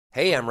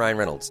Hey, I'm Ryan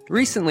Reynolds.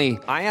 Recently,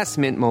 I asked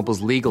Mint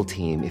Mobile's legal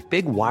team if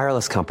big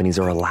wireless companies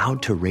are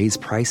allowed to raise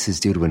prices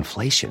due to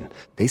inflation.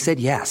 They said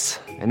yes.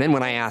 And then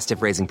when I asked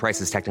if raising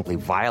prices technically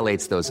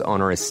violates those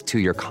onerous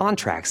two-year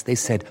contracts, they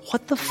said,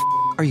 "What the f***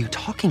 are you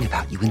talking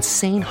about, you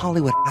insane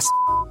Hollywood ass?"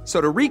 So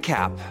to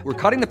recap, we're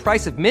cutting the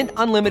price of Mint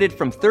Unlimited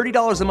from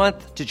 $30 a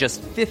month to just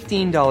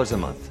 $15 a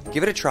month.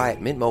 Give it a try at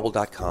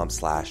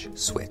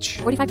mintmobile.com/switch.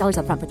 $45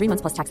 up front for 3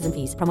 months plus taxes and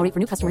fees. Promo rate for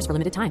new customers for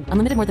limited time.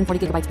 Unlimited more than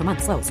 40 gigabytes per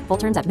month. Slows full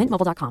terms at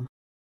mintmobile.com.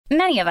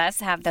 Many of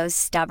us have those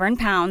stubborn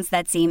pounds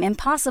that seem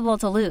impossible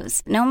to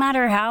lose, no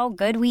matter how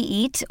good we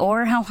eat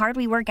or how hard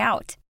we work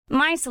out.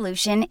 My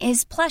solution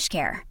is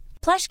PlushCare.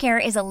 PlushCare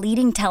is a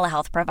leading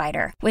telehealth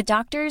provider with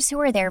doctors who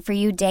are there for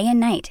you day and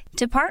night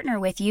to partner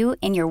with you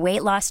in your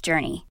weight loss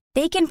journey.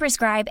 They can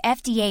prescribe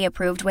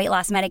FDA-approved weight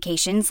loss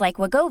medications like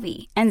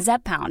Wegovy and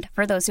Zepbound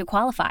for those who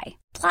qualify.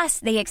 Plus,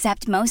 they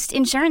accept most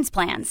insurance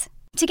plans.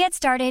 To get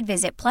started,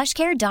 visit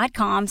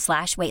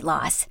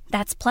plushcare.com/weightloss.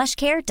 That's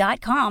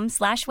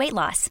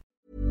plushcare.com/weightloss.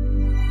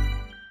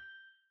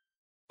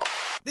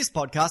 This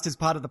podcast is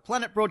part of the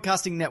Planet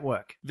Broadcasting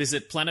Network.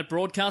 Visit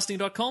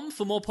planetbroadcasting.com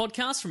for more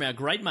podcasts from our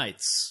great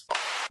mates.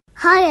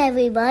 Hi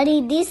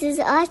everybody, this is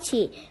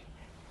Archie.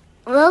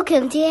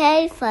 Welcome to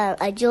Hey Fam.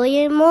 Enjoy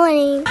your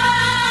morning.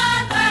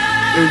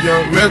 If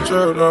Young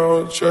Metro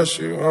don't trust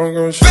you, I'm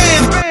gonna shoot.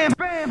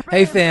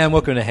 Hey fam,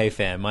 welcome to Hey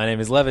Fam. My name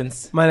is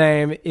Levins. My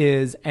name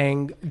is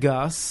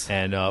Angus.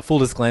 And full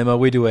disclaimer,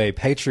 we do a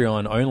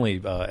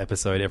Patreon-only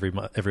episode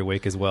every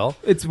week as well.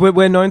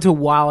 We're known to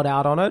wild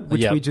out on it,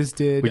 which we just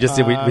did. We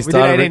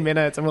started 18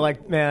 minutes, and we're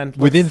like, man.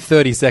 Within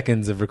 30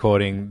 seconds of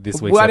recording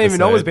this week's I didn't even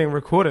know it was episode. being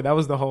recorded. That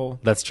was the whole...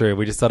 That's true.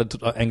 We just started...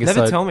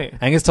 Tell me.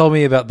 Angus told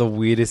me about the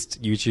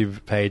weirdest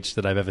YouTube page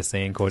that I've ever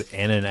seen called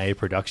NNA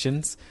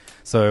Productions.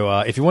 So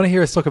if you want to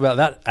hear us talk about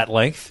that at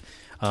length,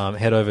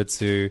 head over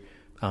to...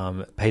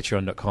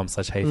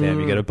 patreon.com/HeyFam.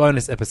 You get a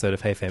bonus episode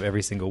of Hey Fam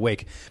every single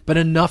week. But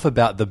enough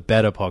about the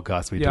better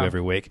podcast we do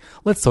every week.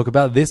 Let's talk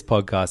about this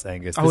podcast,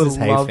 Angus. This is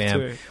Hey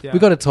Fam. Yeah.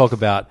 We've got to talk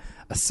about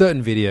a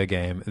certain video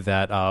game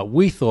that I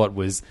thought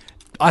was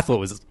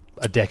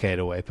a decade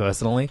away,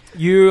 personally.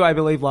 You, I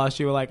believe, last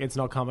year were like, it's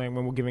not coming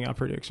when we're giving our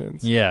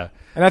predictions. Yeah.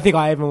 And I think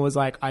I even was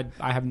like, I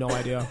have no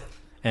idea.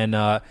 And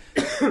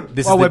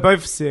we're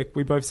both sick.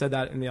 We both said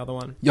that in the other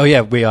one. Oh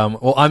yeah, we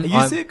well, I'm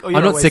sick? Or I'm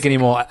you're not always sick sick?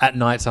 anymore. At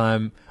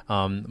nighttime,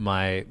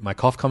 my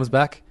cough comes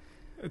back.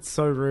 It's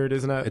so rude,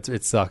 isn't it?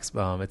 It sucks.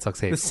 It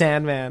sucks The heaps.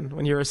 Sandman,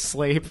 when you're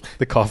asleep,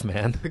 The cough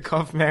man. the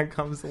cough man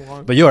comes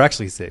along. But you're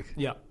actually sick.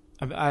 Yeah.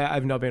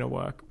 I've not been at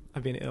work.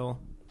 I've been ill.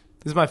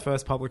 This is my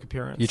first public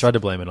appearance. You tried to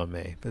blame it on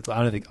me, but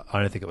I don't think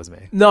it was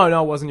me. No,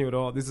 it wasn't you at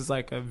all. This is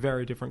like a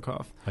very different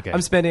cough. Okay.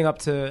 I'm spending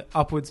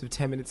upwards of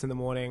 10 minutes in the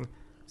morning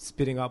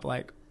spitting up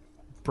like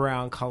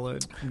brown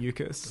coloured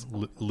mucus.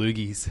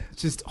 Loogies.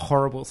 Just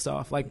horrible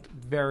stuff. Like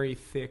very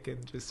thick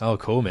and just... Oh,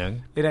 cool,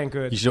 man. It ain't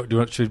good.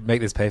 Should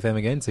make this PayFam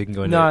again so you can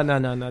go into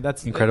No.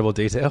 That's incredible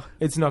detail.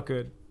 It's not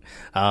good.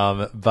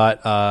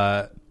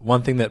 But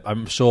one thing that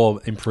I'm sure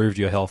improved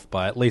your health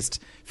by at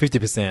least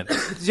 50%.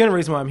 It's the only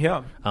reason why I'm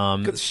here.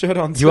 Got the shirt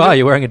on.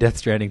 You're wearing a Death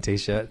Stranding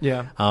t-shirt.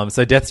 Yeah.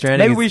 So Death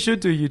Stranding Maybe we should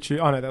do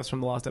YouTube. Oh no, that was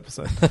from the last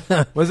episode.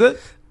 Was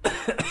it?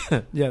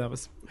 Yeah, that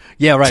was.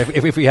 Yeah, right.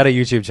 If we had a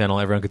YouTube channel,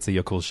 everyone could see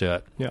your cool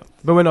shirt. Yeah,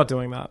 but we're not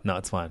doing that. No,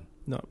 it's fine.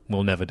 No.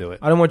 We'll never do it.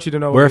 I don't want you to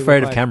know. We're what we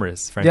afraid look of like.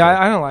 cameras, frankly. Yeah,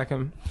 I don't like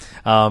them.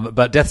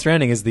 But Death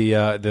Stranding is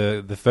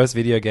the first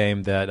video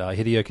game that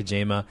Hideo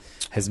Kojima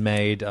has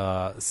made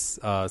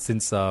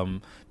since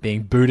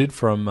being booted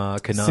from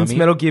Konami. Since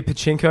Metal Gear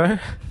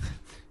Pachinko,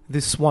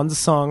 this swan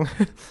song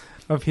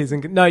of his.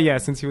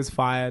 Since he was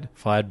fired.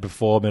 Fired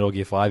before Metal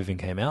Gear 5 even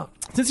came out.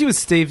 Since he was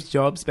Steve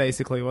Jobs,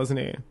 basically, wasn't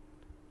he?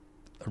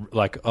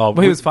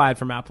 He was fired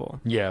from Apple.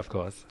 Yeah, of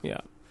course. Yeah.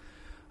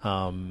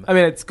 I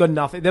mean, it's got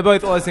nothing. They're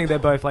both. I think they're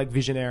both like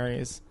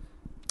visionaries.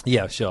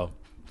 Yeah, sure.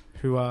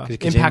 Who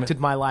Kojima- impacted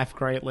my life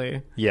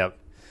greatly. Yep.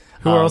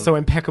 Who are also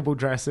impeccable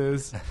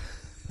dressers.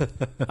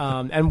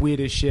 And weird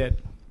as shit.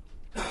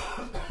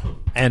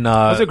 And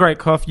that was a great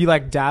cough. You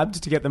like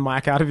dabbed to get the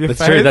mic out of your face.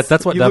 That's true.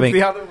 That's what you dabbing.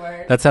 Looked the other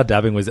way. That's how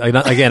dabbing was.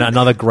 Again,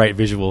 another great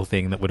visual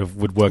thing that would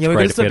work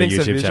great if we had a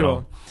YouTube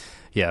channel.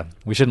 Yeah,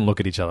 we shouldn't look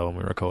at each other when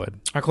we record.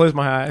 I close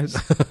my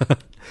eyes.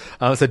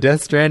 So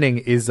Death Stranding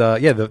is this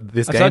game.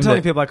 I started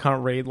telling people I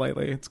can't read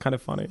lately. It's kind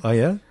of funny. Oh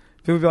yeah.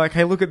 People be like,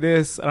 "Hey, look at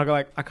this," and I go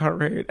like, "I can't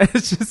read."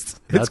 It's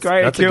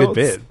great. That's it a good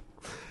bit.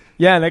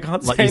 Yeah, and they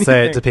can't like say you say it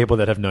anything. to people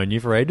that have known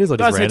you for ages, or I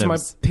just say it to my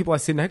randoms. people I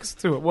sit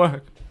next to at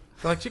work.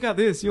 They're like, "Check out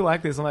this. You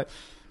like this?" I'm like,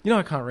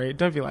 I can't read.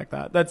 Don't be like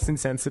that. That's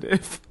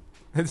insensitive.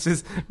 It's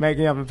just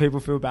making other people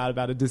feel bad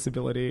about a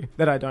disability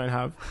that I don't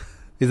have.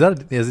 Is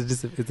it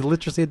just it's a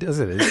literacy? Is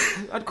it?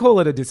 I'd call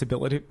it a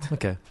disability.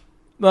 Okay.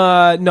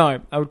 No,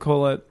 I would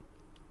call it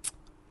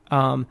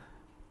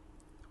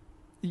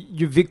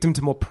you're victim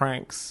to more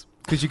pranks.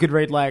 Because you could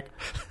read like,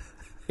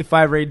 if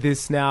I read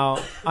this now,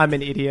 I'm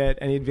an idiot,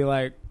 and you'd be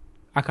like,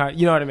 I can't,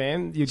 you know what I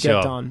mean? You'd Sure.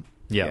 get done.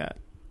 Yeah.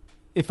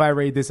 If I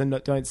read this and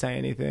don't say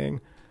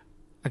anything,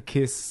 a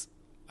kiss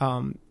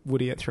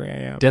Woody at 3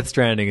 a.m. Death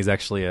Stranding is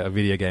actually a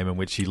video game in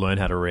which you learn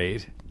how to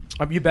read.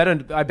 I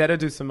better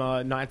do some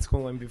night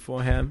schooling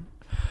beforehand.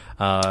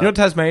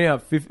 Tasmania, I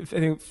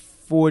think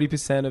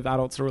 40% of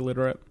adults are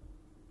illiterate.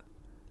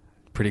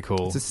 Pretty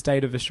cool. It's a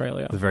state of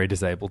Australia. It's a very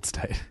disabled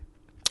state.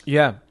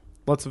 Yeah,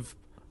 lots of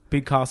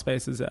big car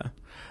spaces there.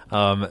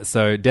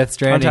 So Death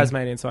Stranding. I'm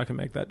Tasmanian, so I can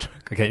make that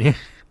joke. Okay.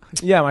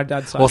 Yeah, my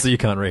dad's side. Also, you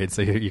can't read,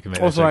 so you can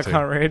make also, that joke. I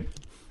can't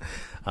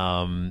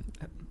read.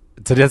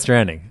 So Death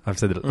Stranding. I've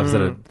said it.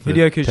 Hideo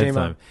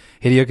Kojima.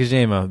 Hideo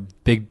Kojima.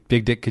 Big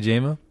Dick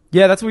Kojima.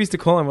 Yeah, that's what we used to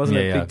call him, wasn't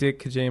it? Yeah. Big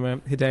Dick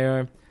Kojima.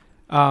 Hideo.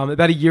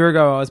 About a year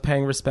ago, I was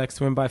paying respects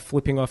to him by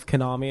flipping off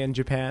Konami in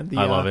Japan.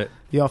 I love it.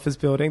 The office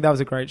building. That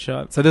was a great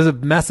shot. So there's a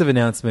massive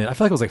announcement. I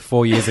feel like it was like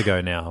 4 years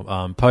ago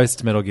now.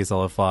 Post Metal Gear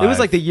Solid 5. It was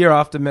like the year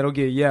after Metal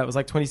Gear. Yeah, it was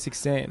like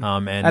 2016.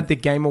 And at the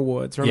Game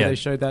Awards. Remember they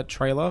showed that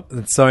trailer?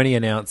 And Sony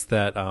announced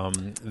that...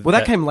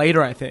 that came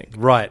later, I think.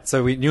 Right.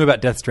 So we knew about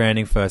Death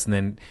Stranding first, and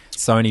then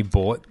Sony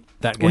bought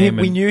that game.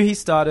 We knew he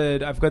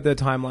started... I've got the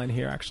timeline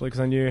here, actually, because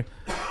I knew,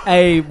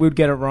 A, we'd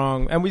get it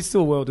wrong, and we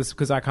still will, just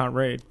because I can't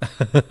read.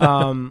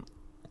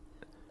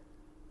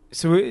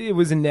 So it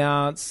was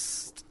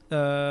announced...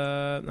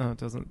 it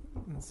doesn't...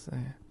 Let's see.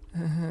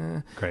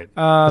 Great.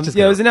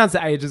 It was announced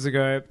ages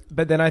ago,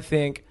 but then I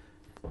think...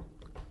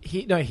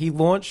 He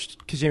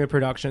launched Kojima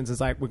Productions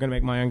as like, we're going to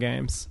make my own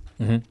games.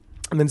 Mm-hmm.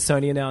 And then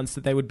Sony announced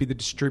that they would be the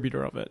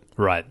distributor of it.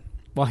 Right.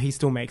 While he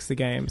still makes the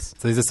games.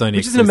 So these are Sony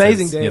Which is an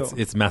amazing deal.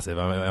 It's massive.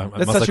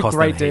 That's such a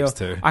great deal.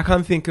 Too. I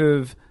can't think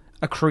of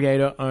a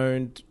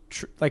creator-owned...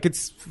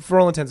 it's, for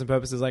all intents and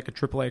purposes, like a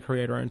AAA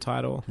creator-owned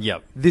title.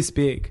 Yep. This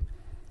big.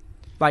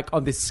 Like,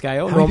 on this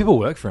scale. How many people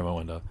work for him, I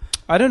wonder?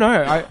 I don't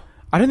know.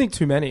 I don't think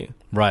too many.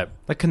 Right.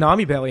 Like,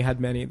 Konami barely had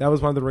many. That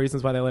was one of the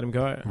reasons why they let him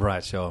go.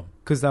 Right, sure.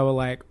 Because they were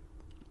like,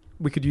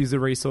 we could use the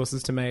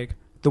resources to make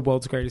the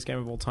world's greatest game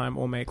of all time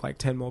or make, like,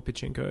 10 more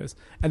Pachinkos.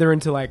 And they're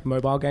into, like,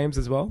 mobile games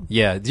as well.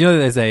 Yeah. Do you know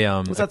there's a...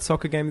 What's that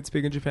soccer game that's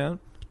big in Japan?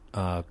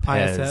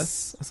 PES.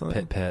 ISS or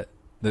something? Pet.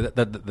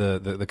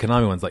 The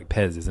Konami one's like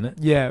PES, isn't it?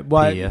 Yeah.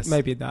 Well, PES.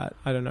 maybe that.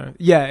 I don't know.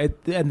 Yeah.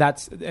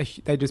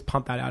 They just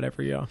pump that out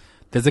every year.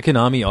 There's a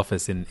Konami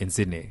office in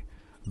Sydney.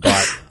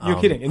 But you're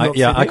kidding?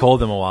 Sydney? I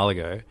called them a while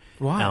ago.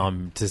 Why?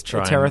 To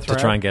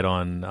try and get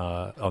on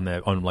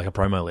like a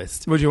promo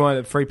list. Would you want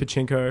a free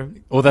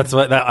pachinko? Well, that's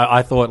what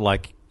I thought.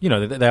 Like, you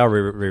know, they are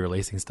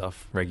re-releasing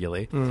stuff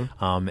regularly.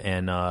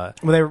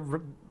 They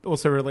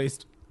also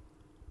released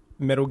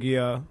Metal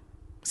Gear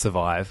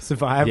Survive.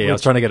 Yeah, I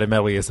was trying to get a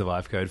Metal Gear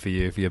Survive code for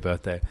you for your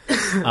birthday.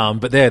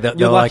 But they're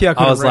You're lucky like,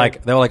 I was read.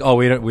 like, they were like, oh,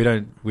 we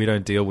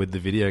don't deal with the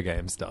video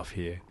game stuff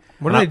here.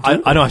 What do they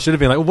do? I know I should have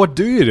been like, well, what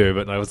do you do?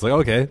 But I was like,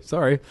 okay,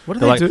 sorry. What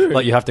do they do?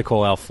 Like you have to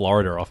call our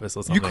Florida office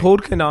or something. You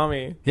called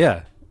Konami?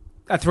 Yeah.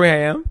 At 3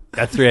 a.m.?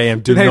 At 3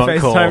 a.m. Did Do they not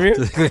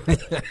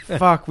FaceTime call.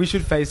 Fuck, we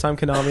should FaceTime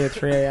Konami at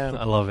 3 a.m.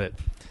 I love it.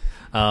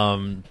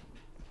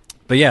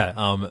 But yeah,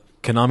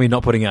 Konami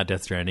not putting out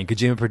Death Stranding.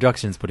 Kojima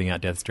Productions putting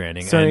out Death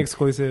Stranding. Sony and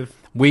exclusive.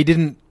 We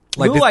didn't...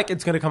 Like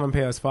it's going to come on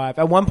PS5.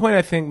 At one point,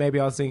 I think maybe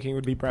I was thinking it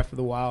would be Breath of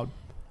the Wild.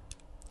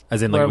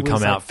 As in, like, it would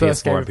come out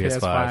first PS4 and game of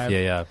PS5.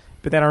 Yeah.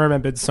 But then I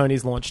remembered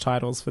Sony's launch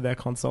titles for their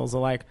consoles are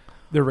like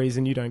the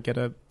reason you don't get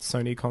a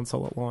Sony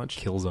console at launch.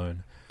 Killzone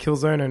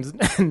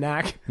and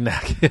Knack.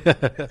 Knack.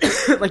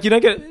 Like, you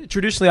don't get...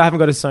 Traditionally, I haven't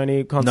got a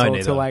Sony console neither.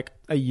 until like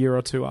a year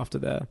or two after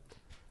their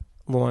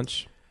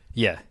launch.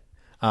 Yeah.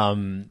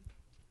 When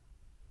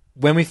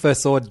we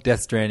first saw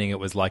Death Stranding, it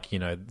was like, you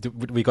know,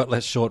 we got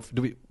less short...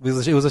 It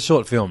was a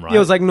short film, right? Yeah, it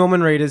was like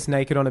Norman Reedus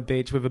naked on a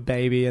beach with a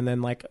baby and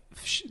then like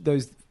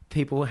those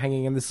people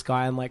hanging in the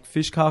sky and like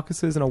fish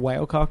carcasses and a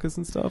whale carcass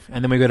and stuff.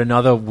 And then we got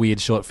another weird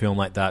short film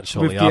like that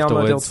shortly with Guillermo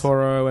afterwards. del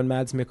Toro and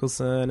Mads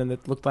Mikkelsen, and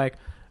it looked like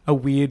a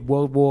weird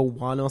World War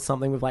I or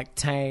something with like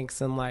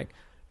tanks and like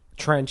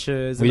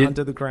trenches and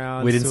under the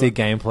ground. We didn't see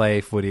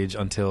gameplay footage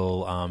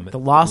until the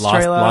last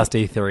trailer, last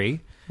E3,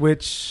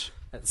 which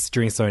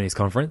during Sony's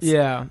conference.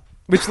 Yeah,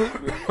 which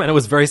and it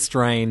was very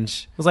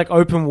strange. It was like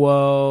open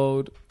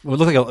world. It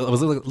looked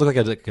like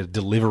a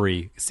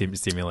delivery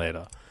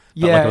simulator.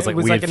 Yeah, it was like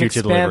an future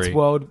expanse delivery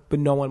world, but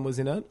no one was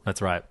in it.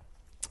 That's right.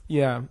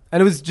 Yeah, and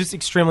it was just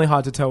extremely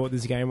hard to tell what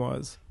this game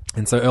was.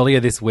 And so earlier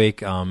this week,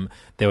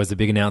 there was a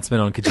big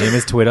announcement on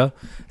Kojima's Twitter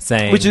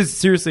saying... Which is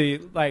seriously,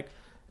 like,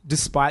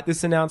 despite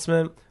this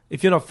announcement,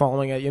 if you're not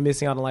following it, you're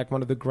missing out on, like,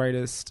 one of the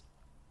greatest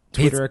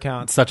Twitter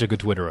accounts. Such a good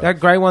Twitterer.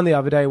 That great one the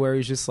other day where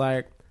he's just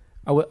like,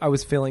 I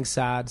was feeling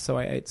sad, so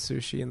I ate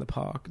sushi in the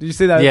park. Did you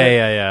see that?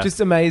 Yeah. Just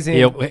amazing.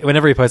 Yeah,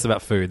 whenever he posts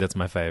about food, that's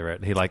my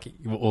favorite. He, like,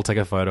 will take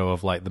a photo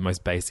of, like, the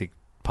most basic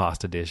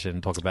pasta dish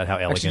and talk about how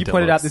elegant Actually, you it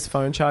pointed looks. out this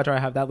phone charger. I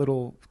have that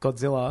little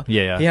Godzilla.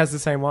 Yeah. He has the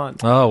same one.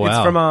 Oh, wow. It's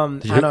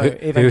from who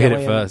hit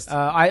it first?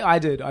 I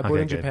did. I bought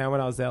it in good. Japan when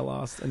I was there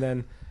last, and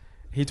then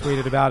he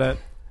tweeted about it.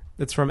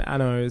 It's from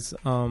Anno's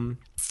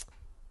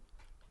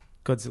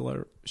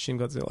Godzilla, Shin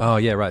Godzilla. Oh,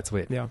 yeah, right.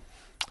 Sweet. Yeah.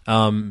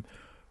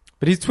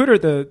 But his Twitter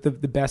at the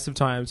best of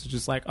times is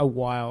just like a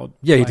wild...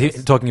 Yeah, place.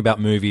 he's talking about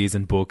movies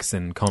and books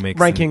and comics.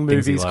 Ranking and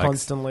things he movies likes.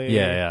 constantly.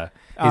 Yeah.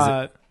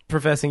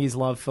 professing his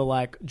love for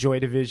like Joy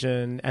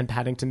Division and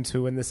Paddington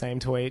 2 in the same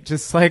tweet.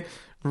 Just like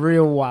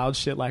real wild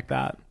shit like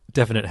that.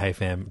 Definite Hey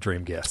Fam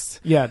dream guest.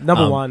 Yeah,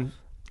 number one.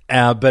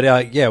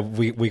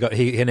 We got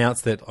he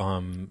announced that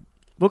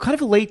Well, kind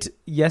of leaked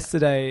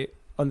yesterday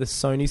on the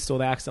Sony store.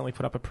 They accidentally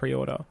put up a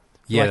pre-order. For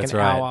yeah, like that's an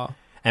right. hour.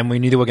 And we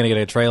knew that we were going to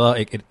get a trailer.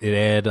 It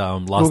aired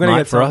last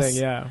night for us.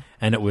 Yeah.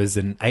 And it was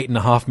an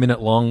 8.5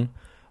 minute long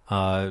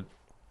work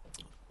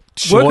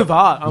of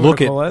art, I'm going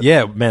to call it.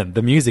 Yeah, man,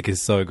 the music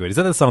is so good. Is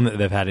that the song that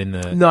they've had in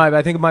the... No, but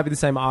I think it might be the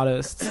same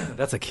artist.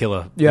 That's a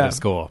killer bit of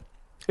score.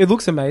 It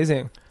looks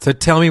amazing. So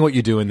tell me what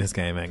you do in this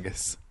game,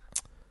 Angus.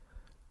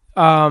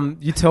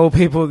 You tell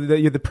people that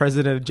you're the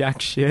president of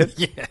jack shit.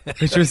 Yeah.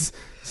 Which was...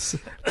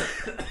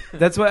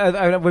 That's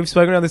what... we've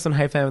spoken about this on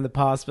Hey Fam in the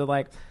past, but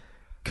like...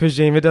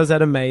 Kojima does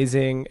that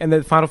amazing, and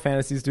the Final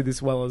Fantasies do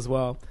this well as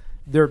well.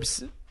 They're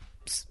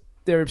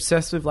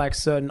obsessed with like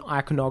certain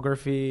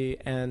iconography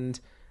and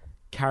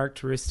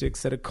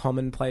characteristics that are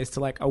commonplace to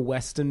like a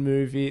Western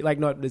movie, like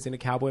not as in a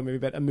cowboy movie,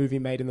 but a movie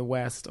made in the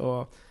West.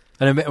 And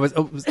I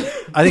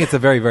think it's a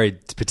very, very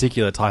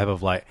particular type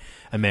of like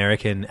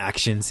American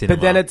action cinema.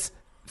 But then it's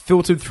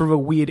filtered through a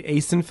weird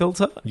Eastern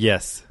filter.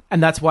 Yes,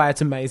 and that's why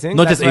it's amazing.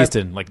 Not just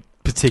Eastern, like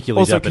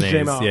particularly also Japanese.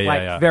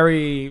 Kojima,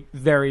 very,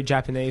 very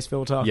Japanese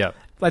filter. Yeah.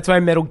 That's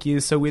why Metal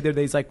Gear's so weird. They're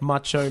these like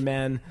macho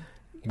men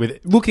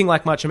looking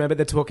like macho men, but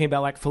they're talking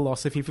about like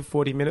philosophy for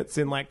 40 minutes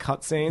in like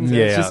cutscenes.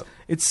 Yeah.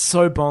 It's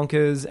so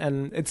bonkers.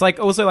 And it's like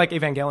also like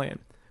Evangelion,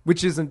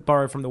 which isn't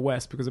borrowed from the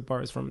West because it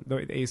borrows from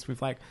the East with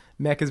like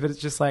mechas, but it's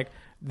just like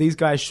these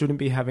guys shouldn't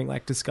be having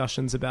like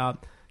discussions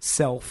about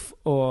self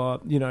or,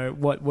 you know,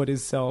 what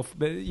is self.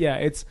 But yeah,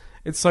 it's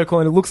so cool.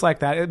 And it looks like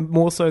that.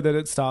 More so that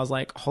it stars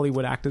like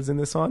Hollywood actors in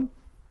this one.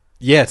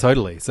 Yeah,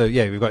 totally. So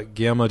yeah, we've got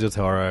Guillermo del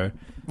Toro.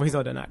 Well, he's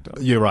not an actor.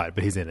 You're right,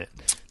 but he's in it.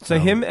 So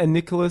him and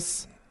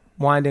Nicholas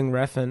Winding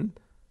Refn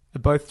are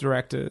both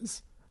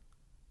directors.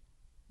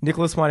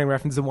 Nicholas Winding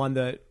Refn's the one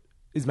that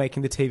is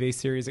making the TV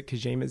series that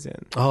Kojima's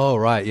in. Oh,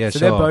 right. Yeah, so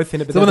sure. they're both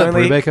in it. But the one that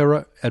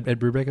Ed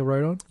Brubaker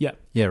wrote on? Yeah.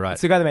 Yeah, right.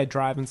 It's the guy that made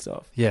Drive and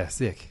stuff. Yeah,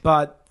 sick.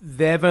 But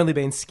they've only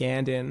been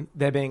scanned in.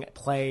 They're being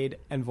played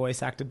and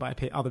voice acted by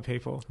other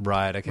people.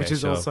 Right, okay, which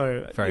is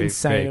also very,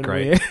 insane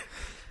very and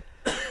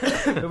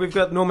weird. But we've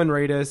got Norman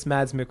Reedus,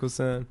 Mads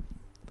Mikkelsen,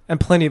 and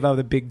plenty of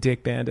other big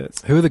dick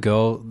bandits. Who are the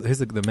girl? Who's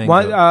the main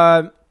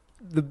girl?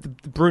 The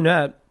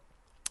brunette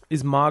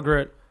is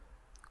Margaret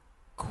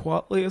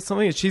Quatley or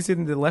something. She's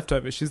in The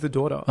Leftovers. She's the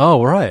daughter.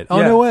 Oh, right.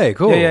 Oh, no way.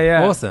 Cool.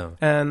 Yeah. Awesome.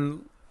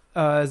 And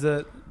is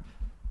it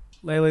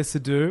Leila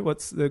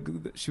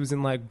Seydoux? She was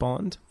in like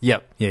Bond.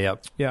 Yep.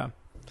 Yeah.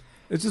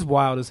 It's just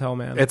wild as hell,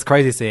 man. It's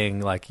crazy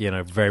seeing like, you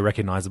know, very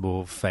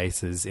recognizable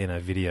faces in a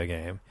video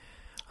game.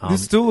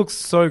 This still looks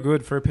so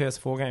good for a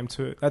PS4 game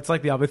too. That's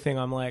like the other thing.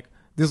 I'm like,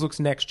 this looks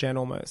next gen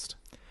almost.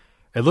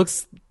 It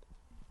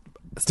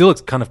still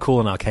looks kind of cool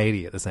and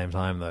arcadey at the same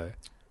time, though.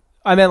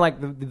 I mean,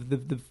 like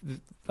the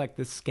like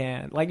the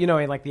scan, like, you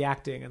know, like the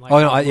acting and like. Oh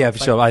no, yeah, for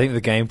sure. I think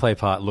the gameplay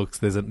part looks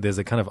there's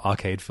a kind of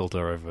arcade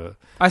filter over.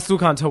 I still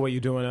can't tell what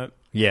you're doing it.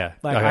 Yeah,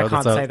 like I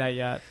can't say that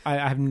yet. I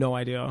have no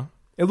idea.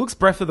 It looks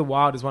Breath of the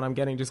Wild is what I'm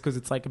getting, just because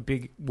it's like a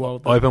big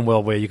world. Open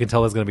world where you can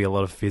tell there's going to be a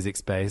lot of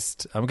physics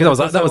based. Because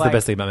that was like the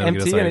best thing about Metal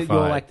Gear Solid 5.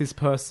 You're like this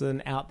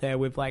person out there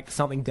with like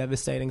something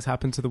devastating's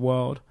happened to the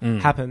world,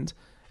 happened,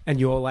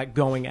 and you're like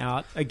going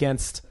out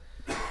against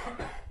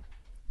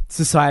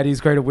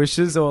society's greater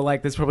wishes, or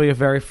like there's probably a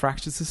very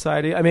fractured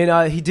society. I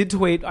mean, he did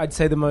tweet, I'd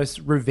say, the most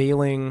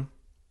revealing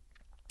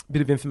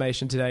bit of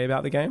information today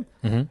about the game.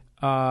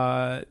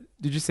 Mm-hmm.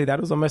 Did you see that?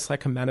 It was almost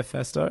like a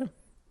manifesto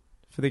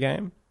for the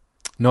game.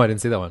 No, I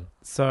didn't see that one.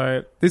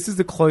 So this is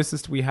the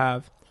closest we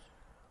have.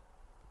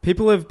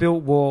 People have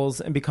built walls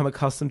and become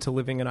accustomed to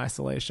living in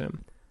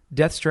isolation.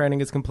 Death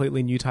Stranding is a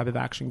completely new type of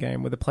action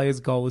game where the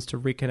player's goal is to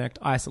reconnect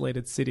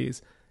isolated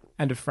cities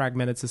and a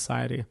fragmented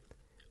society.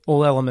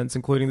 All elements,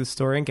 including the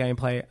story and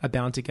gameplay, are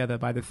bound together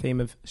by the theme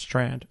of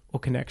strand or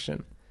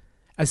connection.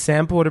 As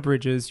Sam Porter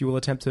bridges, you will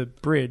attempt to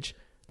bridge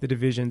the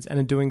divisions, and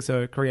in doing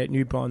so, create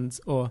new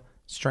bonds or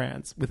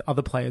strands with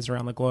other players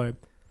around the globe.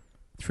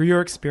 Through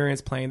your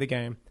experience playing the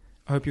game,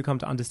 I hope you come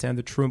to understand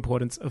the true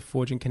importance of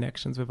forging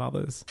connections with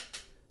others.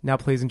 Now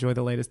please enjoy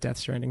the latest Death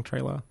Stranding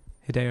trailer.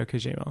 Hideo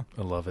Kojima.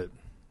 I love it.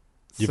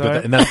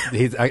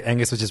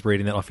 Angus was just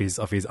reading that off his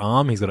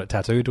arm. He's got it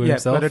tattooed to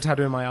himself. Yeah, got a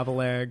tattoo on my other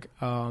leg.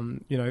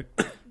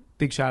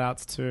 Big shout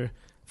outs to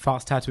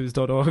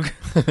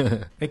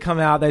fasttattoos.org. They come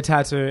out, they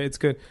tattoo, it's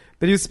good.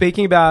 But he was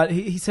speaking about,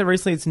 he said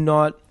recently it's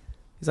not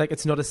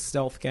a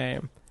stealth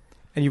game.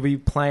 And you'll be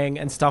playing,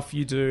 and stuff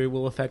you do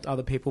will affect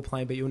other people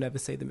playing, but you'll never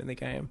see them in the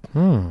game.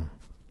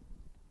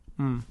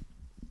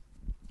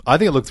 I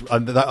think it looks.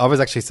 I was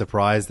actually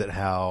surprised at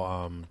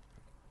how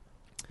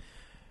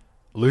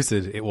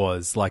lucid it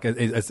was. Like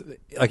it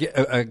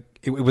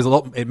was a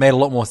lot. It made a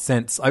lot more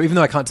sense. Even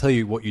though I can't tell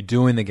you what you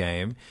do in the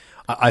game,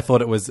 I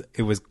thought it was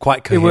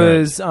quite coherent.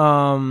 It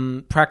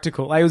was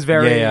practical. Like, it was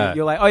very. Yeah.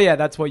 You're like, oh yeah,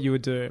 that's what you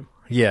would do.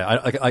 Yeah,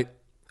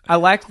 I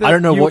like that. I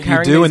don't know what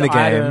you do in the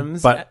game,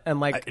 but and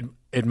like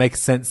it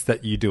makes sense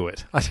that you do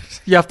it.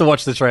 You have to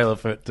watch the trailer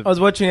for it. I was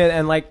watching it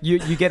and like you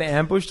get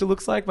ambushed, it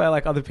looks like, by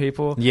like other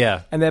people.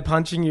 Yeah. And they're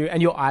punching you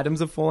and your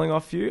items are falling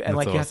off you and That's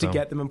like you have to awesome.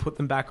 get them and put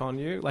them back on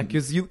you. Like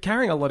because you're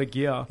carrying a lot of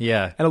gear.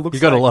 Yeah. And it looks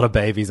You've got like a lot of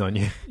babies on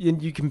you.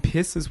 you can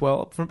piss as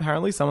well.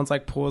 Apparently someone's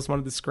like paused one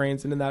of the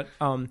screens and in that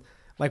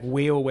like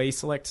wheel where you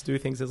select to do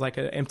things, there's like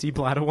an empty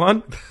bladder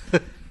one,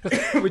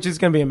 which is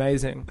going to be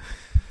amazing.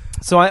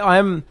 So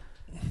I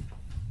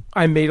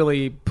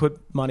immediately put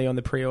money on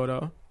the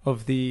pre-order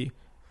of the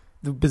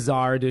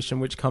Bizarre Edition,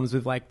 which comes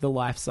with like the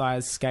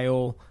life-size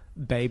scale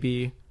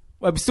baby.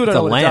 Well, we still don't It's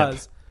know a what lamp. it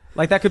does.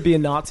 Like that could be a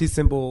Nazi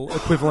symbol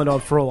equivalent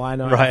of, for all I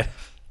know. Right.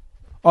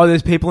 Oh,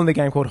 there's people in the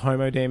game called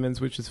Homo Demons,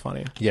 which is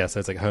funny. Yeah, so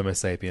it's like Homo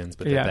sapiens,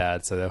 but they're Yeah.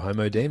 bad, so they're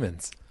Homo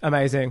demons.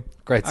 Amazing.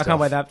 Great I can't stuff.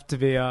 wait that to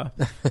be I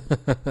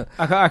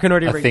can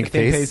already A read think the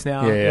think piece? piece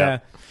now. Yeah.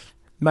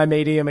 My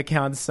Medium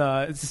account's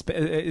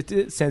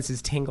it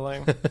senses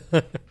tingling.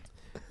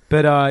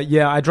 But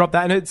yeah, I dropped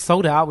that and it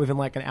sold out within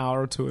like an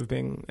hour or two of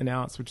being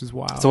announced, which is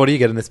wild. So what do you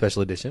get in the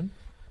special edition?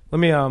 Let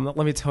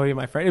me tell you,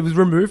 my friend. It was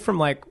removed from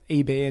like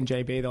EB and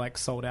JB. They're like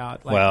sold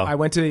out. Like, Wow. I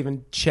went to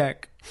even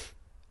check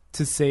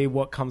to see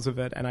what comes with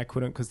it, and I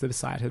couldn't because the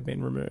site had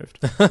been removed.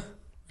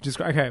 Which is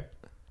great. Okay,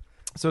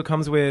 so it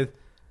comes with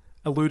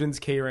a Luden's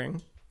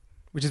keyring,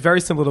 which is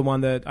very similar to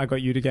one that I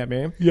got you to get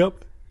me.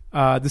 Yep.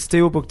 The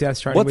Steelbook Death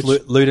Stranding. What's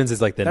which, Luden's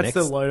is like the that's next...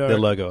 the logo. The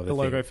logo of the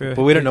logo thing. for.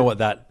 But we don't know what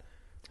that...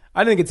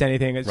 I don't think it's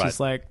anything. It's Right. just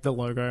like the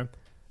logo.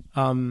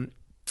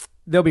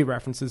 There'll be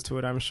references to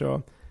it, I'm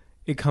sure.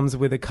 It comes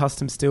with a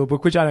custom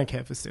steelbook, which I don't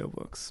care for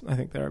steelbooks. I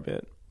think they're a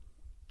bit,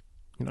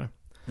 you know.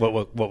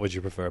 What would you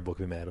prefer a book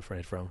be made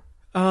from?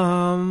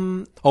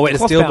 Oh wait, a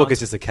steelbook is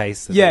just a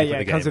case. Yeah, for yeah, the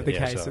it comes game. with the Yeah,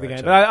 case sure, of the right, game.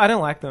 sure. But I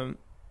don't like them.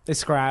 They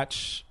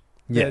scratch.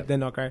 Yeah. They're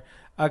not great.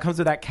 It comes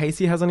with that case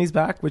he has on his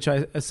back, which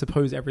I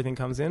suppose everything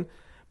comes in.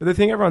 But the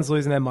thing everyone's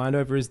losing their mind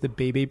over is the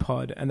BB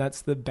pod, and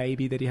that's the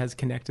baby that he has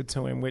connected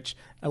to him, which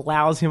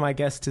allows him, I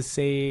guess, to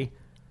see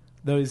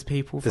those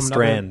people The from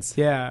strands.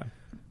 Yeah.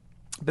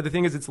 But the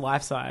thing is, it's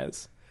life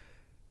size.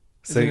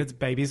 So It's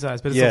baby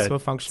size, but it's also a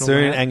functional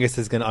Soon man. I'm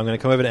going to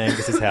come over to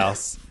Angus's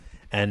house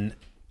and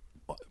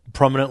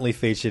prominently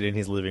featured in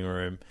his living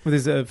room. With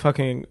his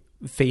fucking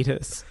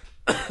fetus.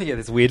 Yeah,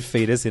 this weird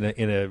fetus in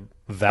a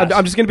vat.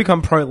 I'm just going to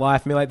become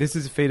pro-life and be like, this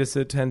is a fetus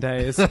at 10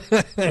 days.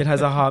 It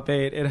has a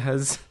heartbeat. It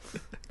has...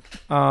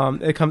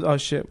 it comes... Oh,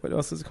 shit. What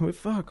else does it come with?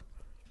 Fuck.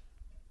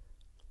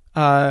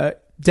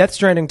 Death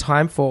Stranding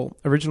Timefall.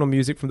 Original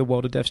music from the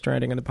world of Death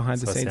Stranding and a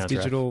behind-the-scenes soundtrack.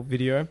 digital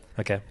video.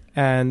 Okay.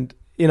 And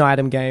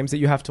in-item games that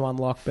you have to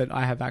unlock, but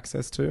I have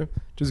access to.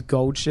 Just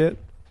gold shit.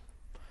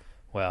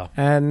 Wow.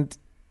 And...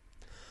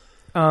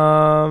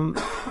 yeah,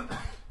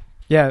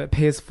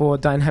 PS4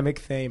 dynamic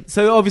theme.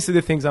 So obviously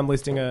the things I'm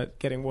listing are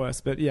getting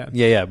worse, but yeah.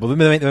 Yeah. Well, the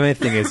main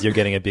thing is you're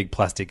getting a big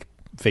plastic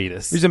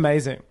fetus. Which is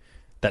amazing.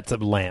 That's a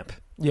lamp.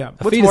 Yeah. A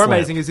What's fetus more lamp.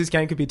 amazing is this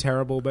game could be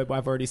terrible, but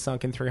I've already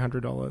sunk in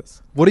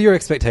 $300. What are your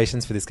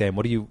expectations for this game?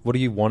 What do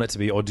you want it to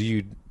be, or do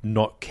you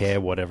not care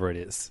whatever it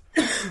is?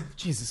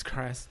 Jesus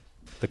Christ.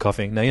 The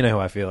coughing. Now you know how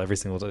I feel every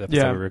single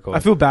episode we record. I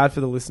feel bad for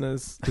the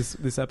listeners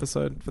this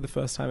episode for the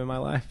first time in my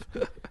life.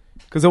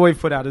 Because all we've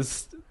put out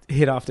is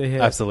hit after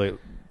hit. Absolute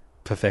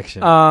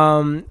perfection.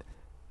 Man,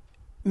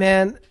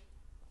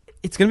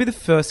 it's going to be the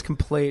first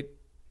complete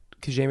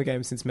Kojima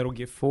game since Metal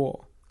Gear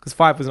 4. Because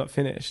 5 was not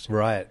finished.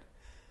 Right.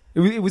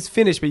 It was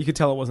finished, but you could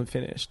tell it wasn't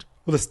finished.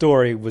 Well, the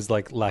story was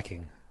like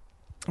lacking.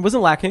 It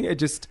wasn't lacking. There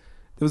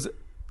was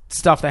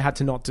stuff they had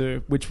to not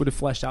do, which would have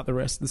fleshed out the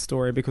rest of the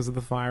story because of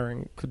the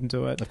firing. Couldn't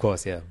do it. Of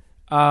course, yeah.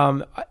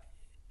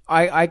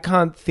 I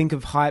can't think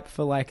of hype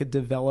for like a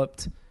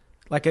developed,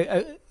 like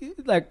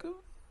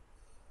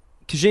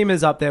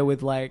Kojima's up there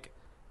with like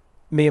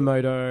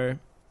Miyamoto,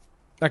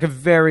 like a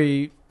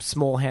very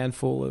small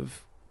handful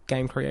of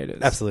game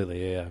creators.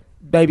 Absolutely, yeah.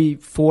 Maybe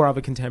 4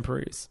 other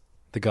contemporaries.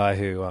 The guy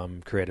who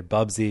created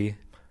Bubsy,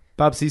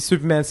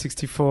 Superman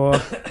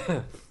 64,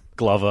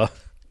 Glover.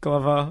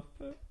 But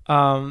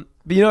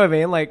you know what I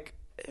mean? Like,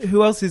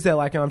 who else is there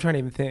like him? I'm trying to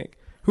even think.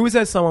 Who is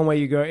there someone where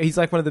you go, he's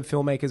like one of the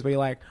filmmakers where you're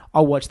like,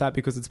 I'll watch that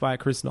because it's by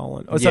Chris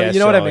Nolan. Or something, Yeah, you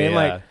know what I sure, mean? yeah.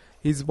 Like,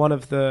 he's one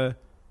of the...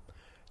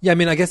 Yeah, I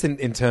mean, I guess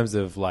in terms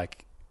of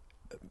like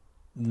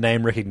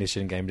name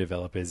recognition game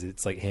developers,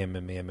 it's like him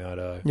and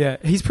Miyamoto. Yeah,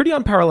 he's pretty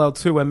unparalleled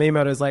too, where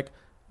Miyamoto is like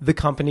the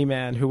company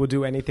man who will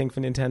do anything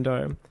for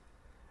Nintendo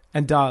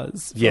and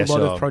does for a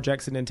lot of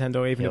projects at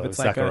Nintendo, even if it's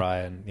like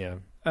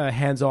a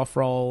hands-off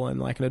role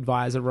and like an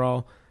advisor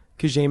role.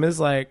 Kojima's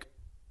like,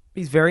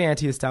 he's very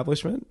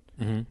anti-establishment,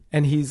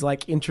 and he's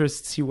like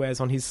interests he wears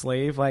on his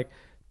sleeve, like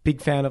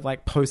big fan of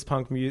like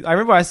post-punk music. I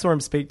remember I saw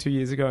him speak 2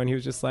 years ago and he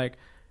was just like,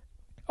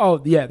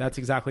 oh yeah, that's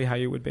exactly how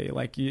you would be.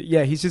 Like,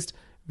 he's just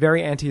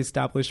very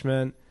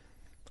anti-establishment.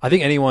 I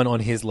think anyone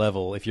on his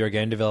level, if you're a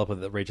game developer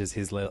that reaches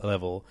his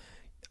level,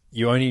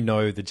 you only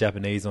know the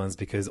Japanese ones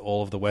because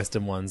all of the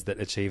Western ones that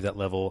achieve that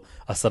level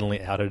are suddenly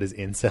outed as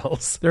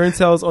incels. They're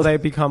incels, or they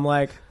become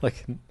like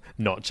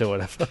Notch or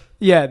whatever.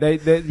 Yeah, they're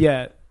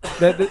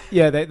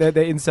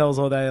incels,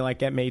 or they like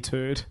get me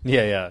too'd.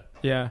 Yeah.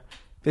 Yeah,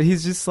 but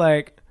he's just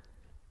like,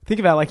 Think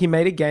about it, like he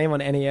made a game on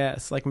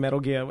NES, like Metal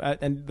Gear,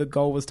 and the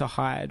goal was to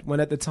hide. When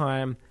at the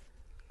time,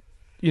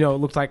 it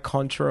looked like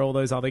Contra, all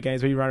those other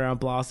games where you run around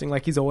blasting.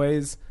 Like he's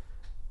always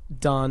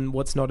done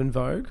what's not in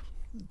vogue.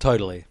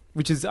 Totally.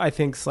 Which is, I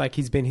think, like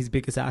he's been his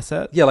biggest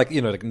asset. Yeah, like,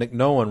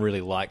 no one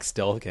really likes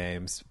stealth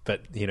games,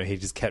 but, he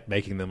just kept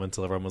making them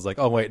until everyone was like,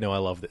 oh, wait, no, I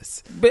love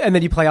this. And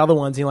then you play other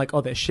ones and you're like,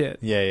 oh, they're shit.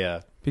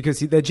 Yeah.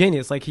 Because they're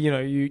genius. Like,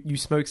 you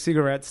smoke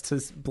cigarettes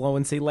to blow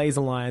and see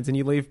laser lines, and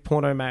you leave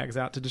porno mags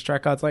out to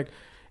distract guards. Like,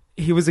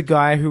 he was a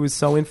guy who was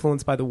so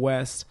influenced by the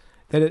West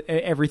that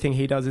everything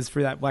he does is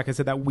through that, like I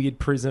said, that weird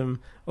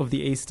prism of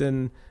the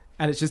Eastern,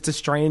 and it's just a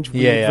strange,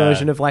 weird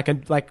version of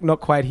like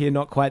not quite here,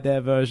 not quite there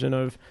version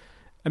of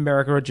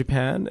America or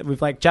Japan,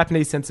 with like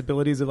Japanese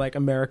sensibilities of like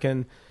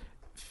American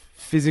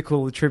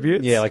physical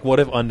attributes. Yeah, like what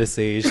if Under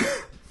Siege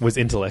was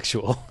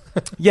intellectual?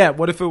 Yeah,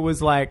 what if it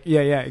was like,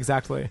 yeah,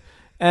 exactly.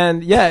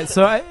 And yeah,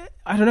 so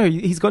I don't know,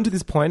 he's gone to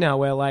this point now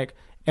where like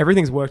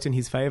everything's worked in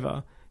his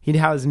favor. He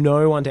has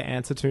no one to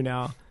answer to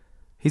now.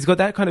 He's got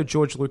that kind of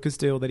George Lucas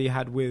deal that he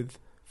had with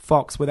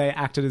Fox, where they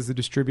acted as the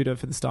distributor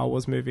for the Star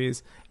Wars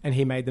movies, and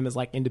he made them as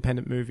like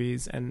independent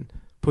movies and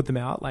put them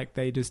out. Like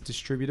they just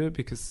distributed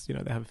because,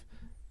 they have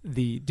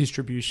the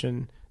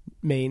distribution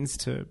means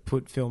to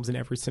put films in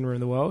every cinema in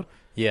the world.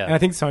 Yeah. And I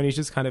think Sony's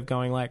just kind of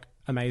going like,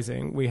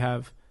 amazing. We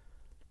have,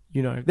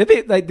 they've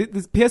been, like, the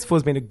PS4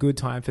 has been a good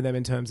time for them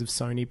in terms of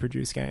Sony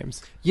produced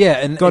games. Yeah.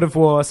 And God of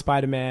War,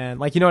 Spider-Man,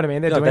 like, you know what I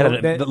mean?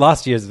 The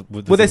last year's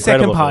they're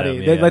second party.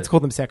 Them, yeah. Let's call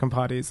them second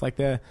parties. Like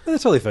they're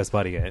totally first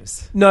party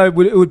games. No, it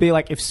would be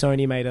like if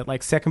Sony made it.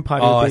 Like second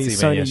party would be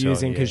Sony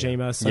using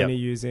Kojima, Sony Yep.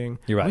 using.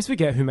 You're right. I always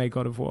forget who made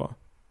God of War.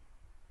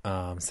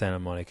 Santa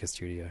Monica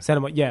Studio.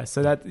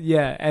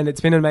 And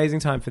it's been an amazing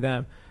time for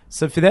them.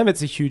 So for them,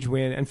 it's a huge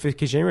win, and for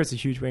Kojima, it's a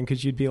huge win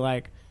because you'd be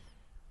like,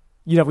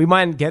 we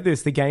mightn't get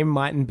this. The game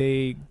mightn't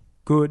be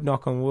good,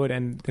 knock on wood,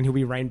 and then he'll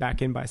be reined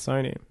back in by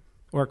Sony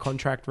or a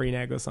contract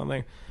renege or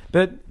something.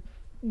 But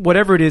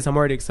whatever it is, I'm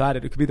already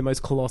excited. It could be the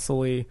most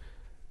colossally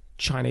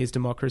Chinese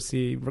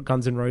democracy,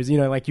 Guns N' Roses.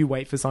 Like you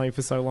wait for something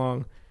for so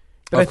long.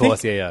 But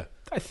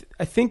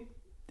I think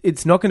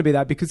it's not going to be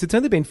that because it's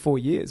only been 4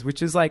 years,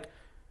 which is like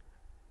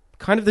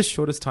kind of the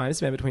shortest time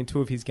span between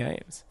two of his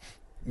games.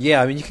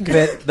 Yeah, I mean, you can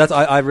compare.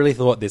 I really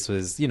thought this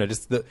was,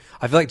 just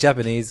I feel like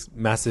Japanese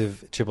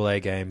massive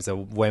AAA games are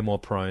way more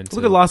prone to.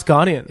 Look at Last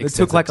Guardian. It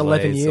took like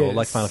 11 years. Or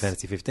like Final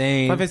Fantasy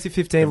 15. Final Fantasy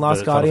 15,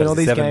 Last Guardian, all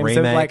these games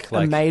that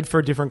are made for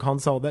a different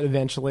console that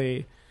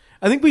eventually.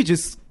 I think we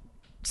just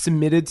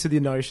submitted to the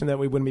notion that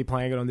we wouldn't be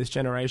playing it on this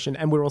generation,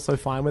 and we're also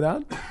fine with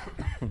that.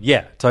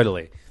 Yeah,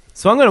 totally.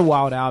 So I'm going to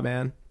wild out,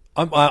 man.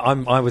 I'm wild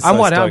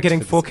out. I'm getting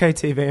 4K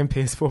TV and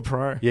PS4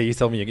 Pro. Yeah, you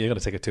told me you're going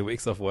to take 2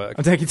 weeks off work.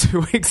 I'm taking 2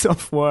 weeks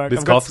off work.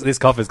 This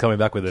cough is coming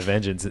back with a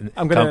vengeance. Is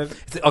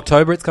it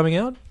October it's coming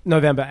out?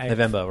 November 8th.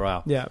 November,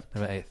 wow. Yeah.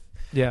 November 8th.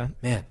 Yeah.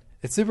 Man,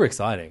 it's super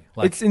exciting.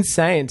 It's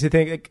insane to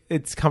think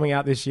it's coming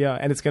out this year,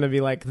 and it's going to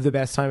be like the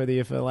best time of the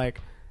year for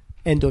like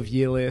end of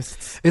year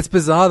lists. It's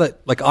bizarre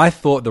that like I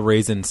thought the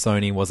reason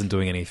Sony wasn't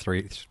doing any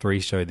 3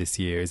 show this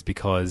year is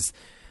because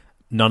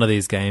none of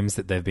these games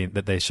that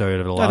they showed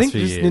over the last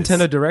few years. I think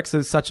Nintendo Directs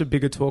is such a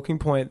bigger talking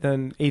point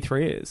than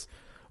E3 is.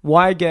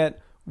 Why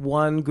get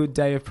one good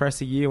day of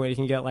press a year when you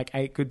can get like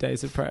 8 good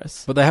days of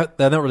press? But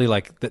they're not really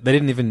like they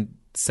didn't even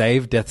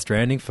save Death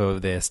Stranding for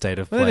their state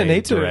of play. They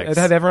need Directs. to. It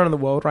had everyone in the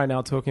world right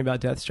now talking about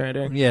Death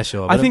Stranding. Yeah,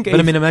 sure. But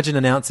I mean, imagine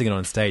announcing it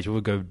on stage. It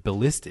would go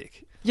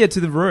ballistic. Yeah, to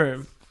the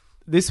room.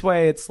 This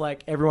way, it's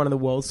like everyone in the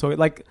world saw it.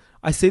 Like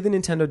I see the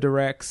Nintendo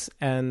Directs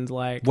and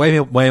like way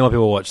more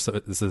people watch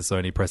the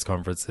Sony press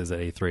conferences at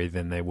E3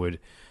 than they would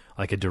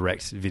like a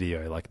direct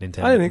video like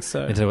Nintendo. I don't think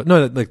so. Nintendo,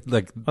 no,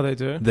 like oh, they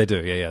do. They do.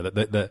 Yeah.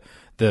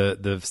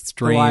 The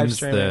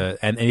streams,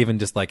 and even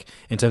just like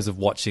in terms of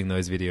watching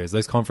those videos,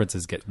 those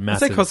conferences get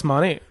massive. I say cost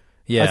money.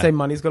 Yeah, I say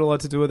money's got a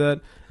lot to do with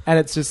it, and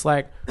it's just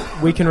like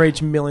we can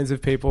reach millions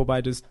of people by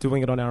just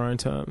doing it on our own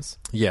terms.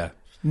 Yeah.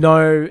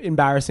 No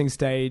embarrassing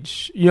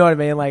stage, you know what I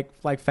mean?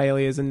 Like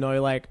failures, and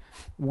no like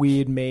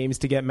weird memes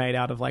to get made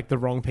out of like the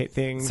wrong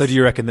things. So do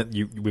you reckon that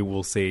we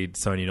will see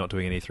Sony not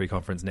doing an E3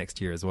 conference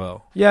next year as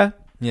well? Yeah,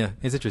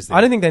 it's interesting.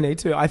 I don't think they need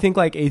to. I think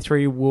like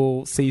E3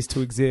 will cease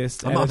to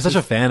exist. I'm such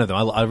a fan of them.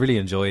 I really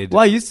enjoyed.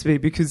 Well, I used to be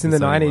because in the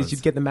 90s ones.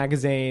 you'd get the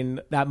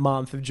magazine that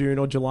month of June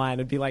or July, and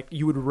it'd be like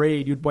you'd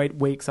wait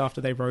weeks after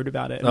they wrote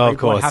about it. And of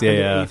course, what happened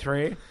at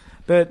E3.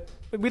 But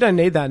we don't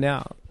need that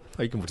now.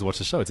 Oh, you can watch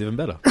the show. It's even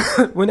better.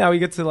 Well, now we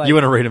get to like... You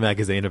want to read a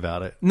magazine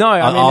about it? No,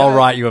 I mean... I'll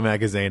write you a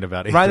magazine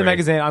about it. Write the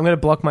magazine. I'm going to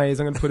block my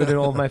ears. I'm going to put it in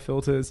all of my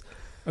filters.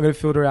 I'm going to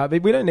filter out.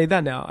 But we don't need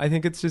that now. I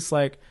think it's just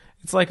like...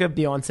 It's like a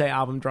Beyonce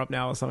album drop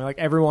now or something. Like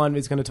everyone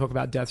is going to talk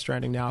about Death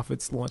Stranding now if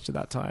it's launched at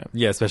that time.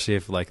 Yeah, especially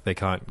if like they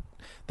can't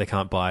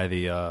buy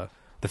the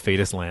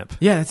fetus lamp.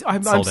 Yeah,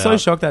 I'm so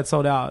shocked that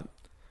sold out.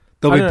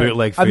 There'll be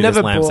bootleg fetus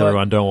lamps,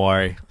 everyone. Don't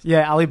worry.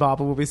 Yeah,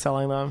 Alibaba will be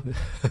selling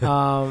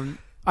them.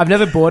 I've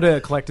never bought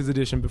a collector's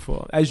edition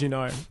before, as you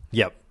know.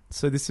 Yep.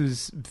 So this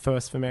was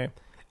first for me.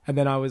 And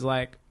then I was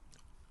like,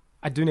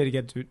 I do need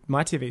to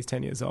my TV's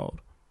 10 years old.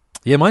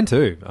 Yeah, mine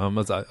too.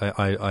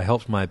 I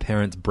helped my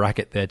parents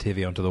bracket their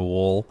TV onto the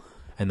wall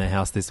in their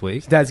house this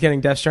week. Dad's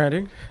getting Death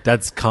Stranding.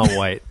 Dad's can't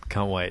wait.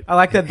 I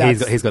like that.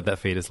 He's got that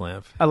fetus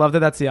lamp. I love that.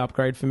 That's the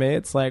upgrade for me.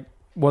 It's like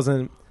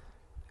wasn't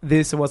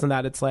this, it wasn't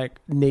that. It's like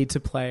need to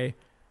play.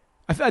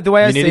 The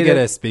way you I need see to get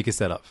it, a speaker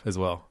setup as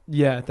well.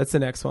 Yeah, that's the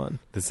next one.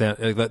 The sound,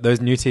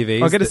 those new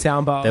TVs. I'll get a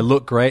soundbar. They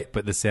look great,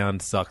 but the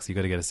sound sucks. You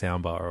got to get a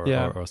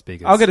soundbar or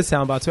speakers. I'll get a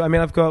soundbar too. I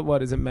mean, I've got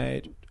what is it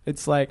made?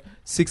 It's like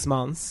 6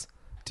 months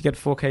to get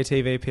 4K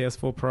TV,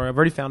 PS4 Pro. I've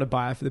already found a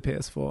buyer for the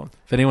PS4.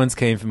 If anyone's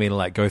keen for me to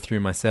like go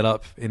through my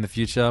setup in the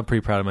future, I'm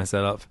pretty proud of my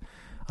setup.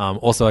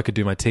 Also, I could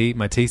do my tea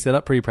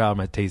setup. Pretty proud of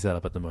my tea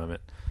setup at the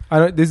moment.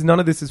 None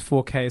of this is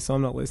 4K, so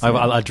I'm not listening.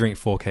 I drink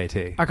 4K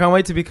tea. I can't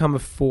wait to become a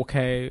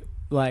 4K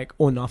like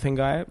or nothing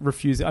guy.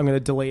 Refuse it. I'm going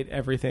to delete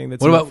everything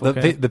that's. What about not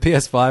 4K. the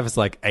PS5 is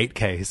like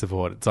 8K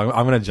support, so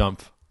I'm going to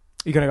jump.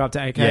 You're going to go up to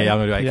 8K. Yeah,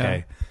 I'm going to do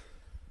 8K.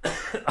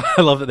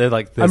 I love that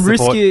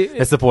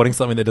they're supporting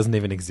something that doesn't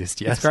even exist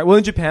yet. That's great. Well,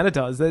 in Japan it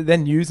does. Their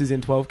news is in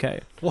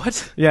 12K.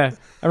 What? Yeah.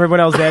 I remember when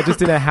I was there, just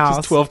in a house.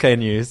 Just 12K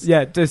news.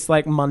 Yeah, just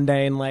like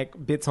mundane like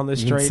bits on the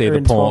street. You can see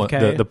in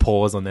 12K. the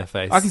pores on their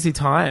face. I can see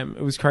time.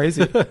 It was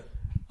crazy. But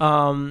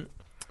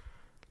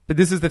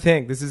this is the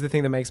thing. This is the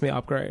thing that makes me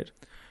upgrade.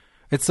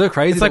 It's so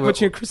crazy. It's like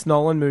watching a Chris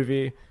Nolan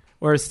movie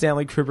or a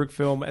Stanley Kubrick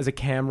film as a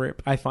cam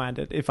rip. I find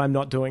it if I'm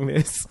not doing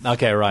this.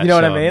 Okay, right. You know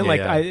what I mean?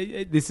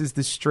 Yeah, this is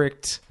the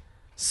strict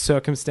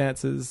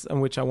circumstances in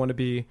which I want to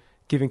be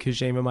giving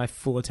Kojima my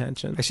full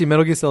attention. Actually,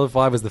 Metal Gear Solid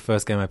 5 was the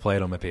first game I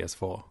played on my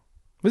PS4.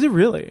 Was it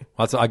really?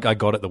 I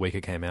got it the week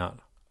it came out.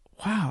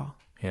 Wow.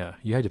 Yeah,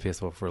 you had your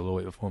PS4 for a little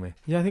bit before me.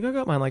 Yeah, I think I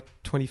got mine like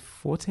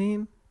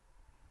 2014.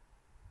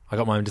 I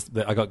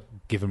got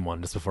given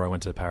one just before I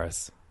went to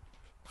Paris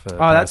for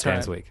that's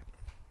Games right. Week.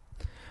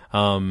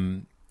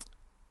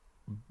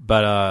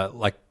 But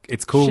like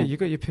it's cool. Shit, you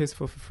got your PS4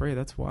 for free.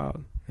 That's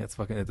wild. Yeah,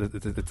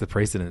 it's a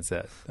precedent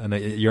set, and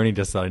you're only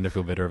just starting to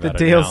feel better about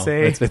the it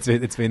DLC.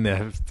 Now. It's been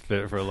there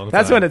for a long time.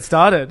 That's when it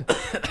started.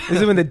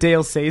 This is when the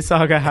DLC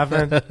saga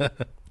happened.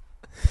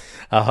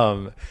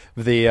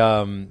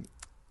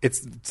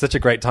 It's such a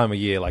great time of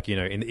year. Like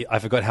I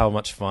forgot how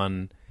much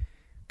fun.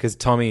 Because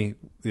Tommy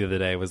the other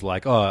day was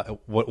like, "Oh,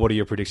 what are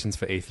your predictions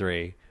for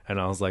E3?" And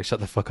I was like,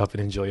 "Shut the fuck up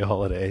and enjoy your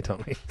holiday,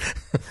 Tommy."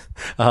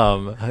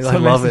 I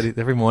love it.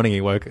 Every morning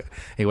he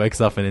wakes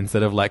up and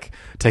instead of like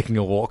taking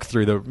a walk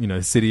through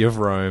the city of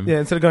Rome,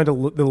 instead of going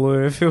to the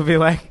Louvre, he'll be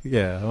like,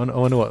 "Yeah, I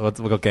wonder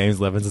what games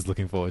Levins is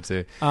looking forward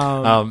to."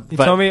 He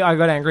told me I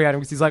got angry at him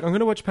because he's like, "I'm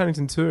going to watch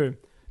Paddington 2.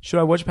 Should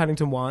I watch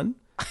Paddington 1?"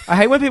 I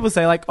hate when people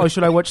say like, "Oh,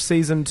 should I watch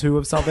season 2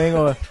 of something?"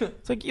 Or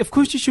it's like, of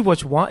course you should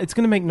watch 1. It's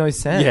going to make no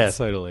sense. Yeah,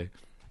 totally.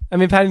 I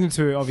mean, Paddington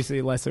 2,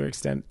 obviously, lesser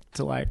extent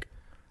to like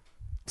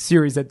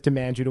series that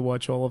demand you to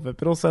watch all of it,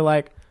 but also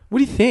like, what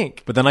do you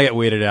think? But then I get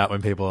weirded out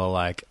when people are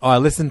like, "Oh, I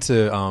listened to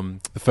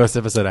the first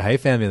episode of Hey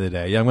Fam the other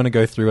day. Yeah, I'm going to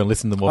go through and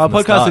listen to them all from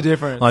the start." Podcasts are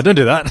different. Oh, don't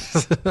do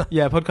that.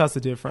 Yeah, podcasts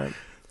are different.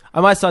 I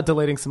might start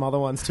deleting some other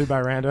ones too by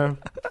random.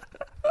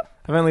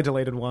 I've only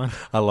deleted one.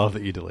 I love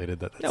that you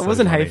deleted that. It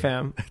wasn't Hey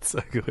Fam. It's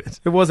so good.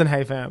 It wasn't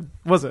Hey Fam,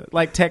 was it?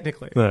 Like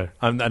technically, no.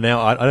 I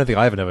don't think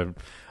I even have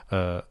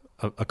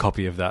a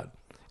copy of that.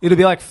 It'll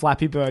be like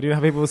Flappy Bird. You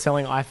have people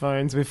selling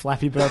iPhones with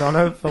Flappy Bird on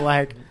it for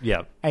like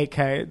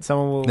 8K.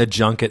 Someone will. The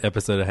Junket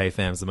episode of Hey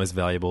Fam is the most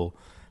valuable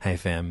Hey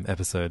Fam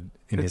episode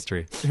in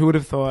history. Who would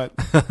have thought?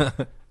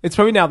 It's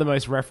probably now the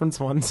most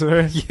referenced one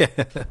too. Yeah.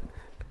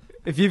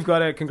 If you've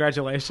got it,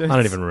 congratulations. I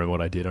don't even remember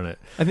what I did on it.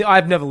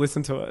 I've never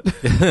listened to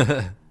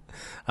it.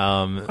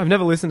 I've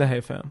never listened to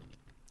Hey Fam.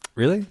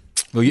 Really?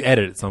 Well, you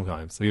edit it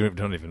sometimes, so you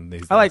don't even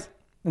these days. I like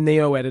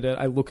Neo edit it.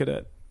 I look at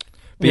it.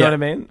 You know what I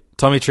mean?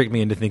 Tommy tricked me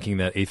into thinking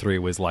that E3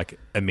 was like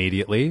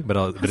immediately, but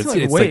it's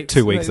like like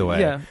 2 weeks away.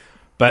 Yeah.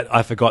 But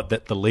I forgot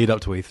that the lead up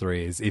to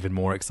E3 is even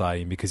more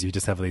exciting because you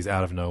just have these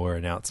out of nowhere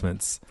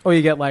announcements. Or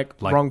you get like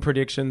wrong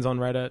predictions on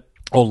Reddit.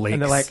 Or leaks.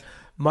 And they're like,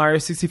 Mario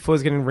 64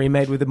 is getting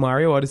remade with the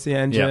Mario Odyssey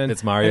engine. Yeah,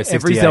 it's Mario 68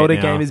 Every Zelda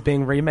now. game is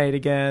being remade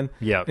again.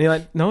 Yeah. And you're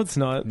like, no, it's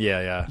not.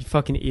 Yeah. You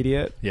fucking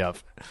idiot. Yeah.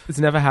 It's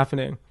never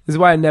happening. This is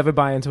why I never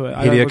buy into it.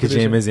 Hideo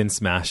Kojima's in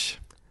Smash.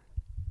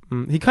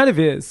 He kind of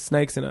is.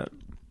 Snake's in it.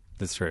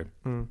 That's true.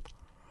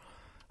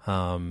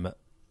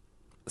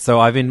 So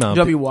I've been...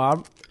 It'll be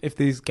wild if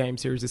these game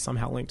series is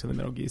somehow linked to the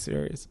Metal Gear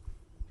series.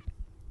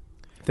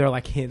 There are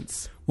like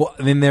hints. Well,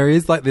 I mean, there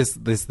is like this.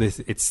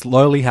 It's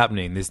slowly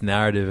happening. This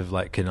narrative of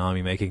like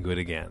Konami making good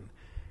again.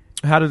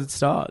 How did it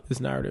start? This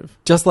narrative,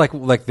 just like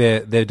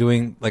they're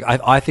doing. Like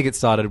I think it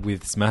started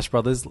with Smash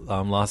Brothers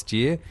last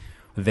year.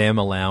 Them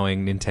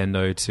allowing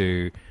Nintendo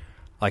to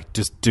like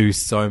just do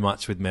so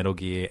much with Metal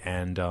Gear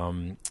and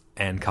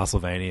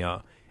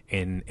Castlevania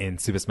in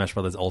Super Smash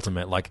Brothers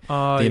Ultimate. Like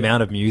the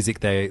amount of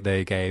music they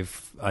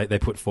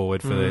put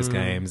forward for those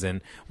games,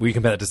 and we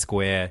compare that to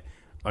Square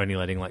only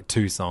letting like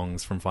 2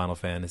 songs from Final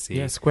Fantasy.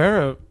 Yeah,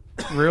 Square are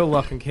real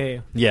lock and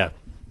key. Yeah,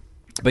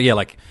 but yeah,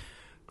 like,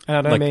 and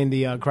I don't mean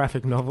the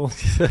graphic novel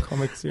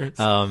comic series.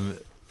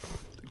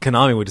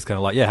 Konami were just kind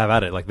of like, yeah, have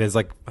at it. Like there's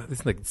like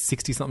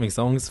 60 something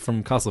songs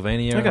from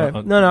Castlevania.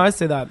 Okay, no, I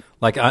see that.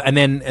 Like and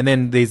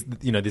then these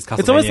these Castlevania.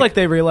 It's almost like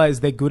they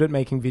realize they're good at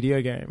making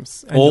video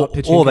games, and or not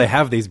pitching they games.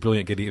 have these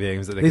brilliant video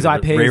games that they These can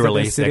IPs that they're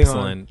re-release sitting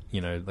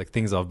excellent, like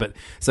things of. But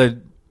so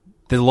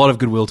there's a lot of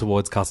goodwill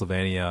towards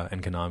Castlevania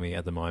and Konami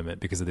at the moment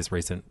because of this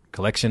recent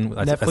collection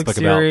I Netflix spoke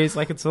series,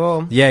 like it's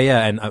all.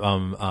 Yeah, and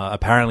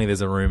apparently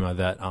there's a rumor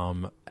that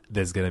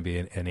there's going to be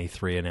an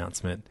E3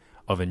 announcement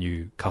of a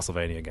new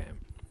Castlevania game.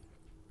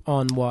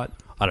 On what?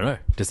 I don't know.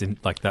 Just in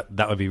like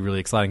that would be really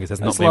exciting because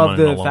there's I not just been one love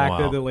in a the long fact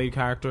while. that the lead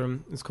character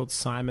is called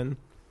Simon.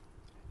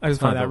 I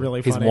just find that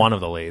really funny. He's one of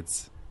the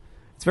leads.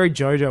 It's very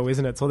JoJo,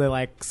 isn't it? So they're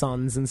like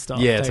sons and stuff.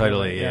 Yeah, taking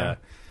totally. it, Yeah.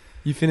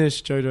 You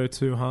finished JoJo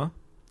 2, huh?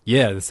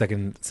 Yeah, the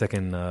second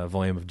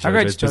volume of How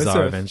great's JoJo's Bizarre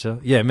Joseph? Adventure.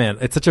 Yeah, man,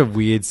 it's such a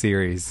weird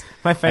series.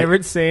 My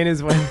favorite scene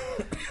is when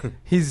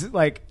he's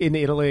like in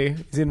Italy,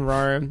 he's in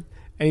Rome,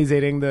 and he's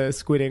eating the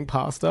squid ink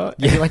pasta.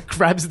 And he like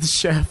grabs the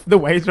chef, the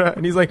waiter,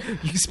 and he's like,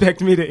 "You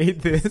expect me to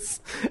eat this?"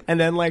 And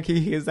then like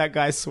he hears that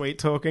guy sweet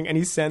talking, and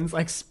he sends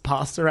like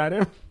pasta at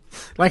him.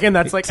 Like, and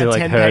that's like To, a like,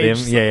 10 hurt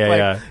page, him. Yeah, like,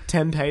 yeah.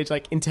 10 page,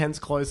 like intense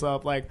close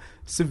up, like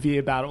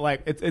severe battle.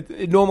 Like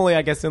it normally,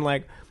 I guess, in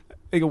like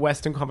a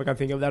Western comic, I'm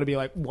thinking of that'd be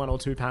like 1 or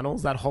 2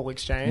 panels, that whole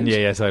exchange.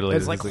 Yeah, totally.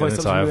 It's like It's an close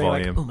ups entire like,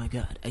 volume. oh my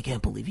god, I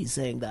can't believe he's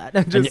saying that.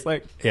 And just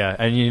like Yeah,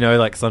 and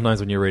like sometimes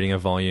when you're reading a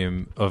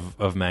volume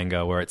of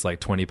manga where it's like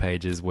 20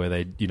 pages where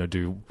they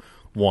do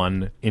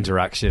one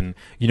interaction,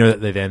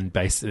 that they then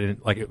base it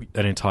in like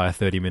an entire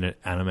 30-minute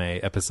anime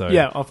episode.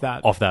 Yeah, off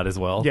that as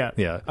well.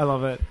 Yeah, I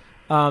love it.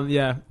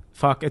 Yeah,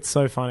 fuck, it's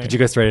so funny. Did you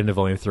go straight into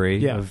volume 3?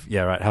 Yeah.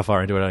 Yeah, right. How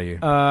far into it are you?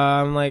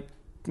 I'm like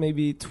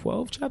maybe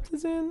 12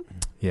 chapters in.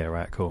 Yeah,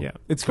 right. Cool. Yeah,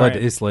 it's great.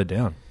 great. It's slowed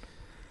down.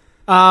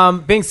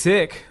 Being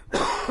sick.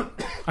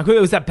 It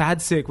was that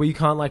bad sick where you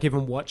can't like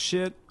even watch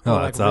shit. Oh,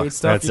 or, like, that sucks. read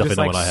stuff. That's You're just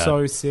definitely like what I had.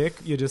 so sick.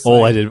 You're just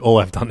All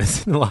I've done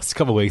is in the last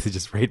couple of weeks is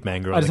just read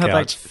manga on I just the had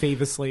like couch.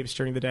 fever sleeps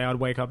during the day. I'd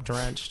wake up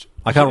drenched.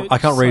 I can't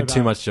So read too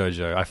bad. much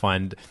JoJo. I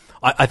find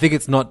I think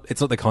it's not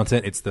the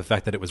content, it's the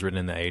fact that it was written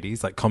in the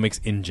 80s. Like comics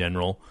in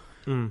general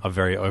are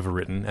very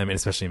overwritten. I mean,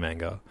 especially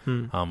manga.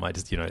 I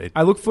just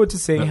I look forward to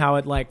seeing how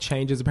it like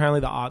changes.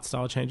 Apparently, the art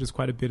style changes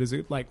quite a bit as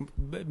it like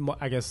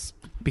I guess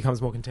becomes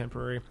more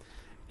contemporary,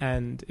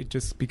 and it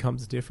just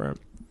becomes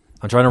different.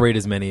 I'm trying to read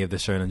as many of the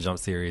Shonen Jump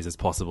series as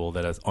possible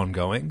that is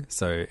ongoing.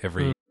 So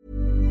every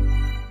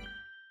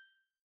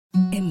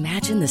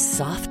Imagine the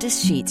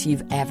softest sheets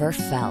you've ever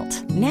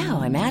felt.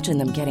 Now imagine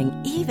them getting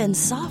even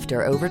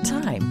softer over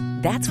time.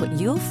 That's what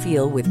you'll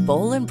feel with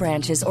Boll &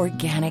 Branch's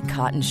organic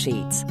cotton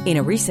sheets. In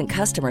a recent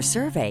customer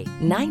survey,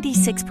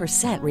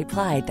 96%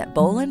 replied that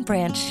Boll &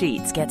 Branch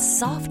sheets get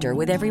softer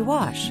with every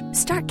wash.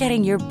 Start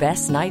getting your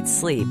best night's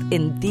sleep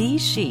in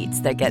these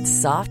sheets that get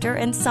softer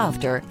and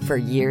softer for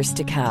years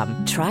to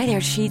come. Try their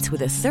sheets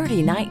with a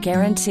 30-night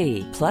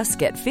guarantee. Plus,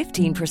 get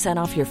 15%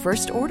 off your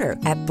first order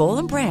at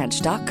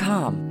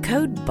bollandbranch.com.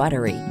 Code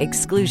BUTTERY.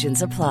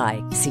 Exclusions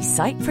apply. See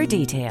site for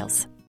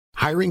details.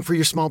 Hiring for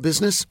your small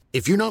business?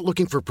 If you're not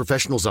looking for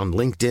professionals on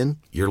LinkedIn,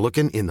 you're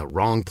looking in the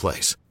wrong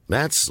place.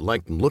 That's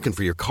like looking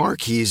for your car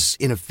keys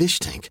in a fish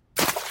tank.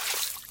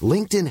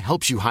 LinkedIn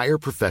helps you hire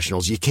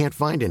professionals you can't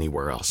find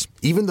anywhere else,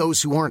 even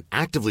those who aren't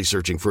actively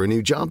searching for a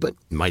new job but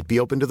might be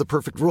open to the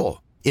perfect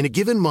role. In a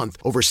given month,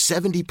 over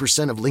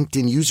 70% of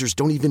LinkedIn users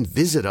don't even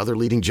visit other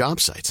leading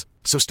job sites.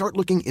 So start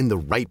looking in the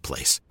right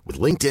place. With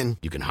LinkedIn,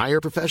 you can hire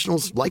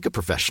professionals like a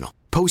professional.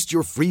 Post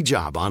your free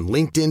job on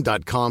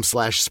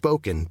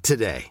linkedin.com/spoken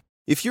today.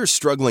 If you're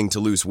struggling to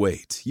lose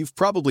weight, you've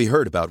probably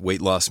heard about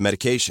weight loss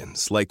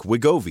medications like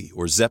Wegovy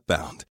or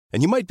Zepbound,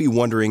 and you might be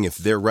wondering if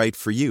they're right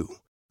for you.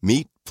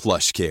 Meet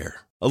PlushCare,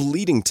 a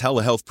leading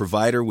telehealth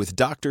provider with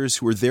doctors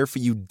who are there for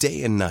you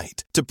day and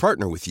night to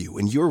partner with you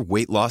in your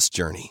weight loss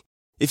journey.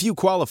 If you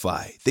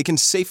qualify, they can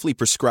safely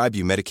prescribe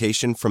you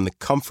medication from the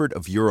comfort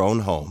of your own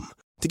home.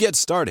 To get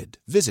started,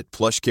 visit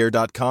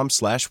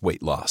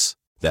plushcare.com/weightloss.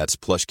 That's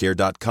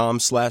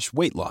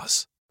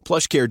plushcare.com/weightloss.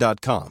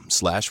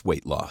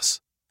 plushcare.com/weightloss.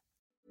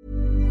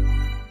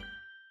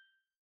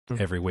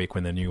 every week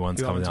when the new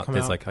one's coming out,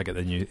 there's like I get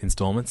the new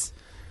installments.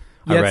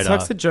 Yeah, it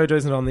sucks that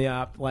JoJo's not on the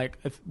app like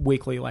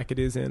weekly like it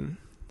is in.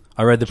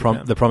 I read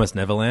the Promised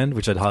Neverland,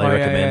 which I'd highly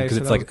recommend because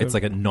it's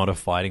like not a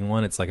fighting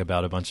one. It's like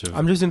about a bunch of.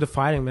 I'm just into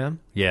fighting, man.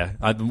 Yeah,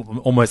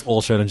 almost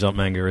all Shonen Jump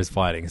manga is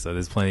fighting, so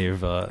there's plenty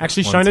of.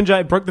 Actually, Shonen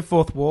Jump broke the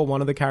fourth wall.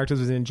 One of the characters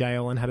was in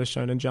jail and had a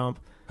Shonen Jump.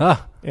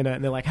 In it,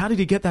 and they're like, "How did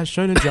he get that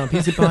Shonen Jump?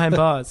 He's behind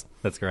bars."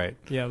 That's great.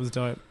 Yeah, it was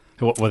dope.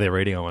 What were they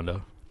reading? I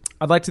wonder.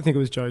 I'd like to think it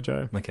was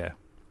JoJo. Okay.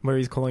 Where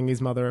he's calling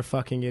his mother a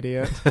fucking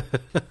idiot.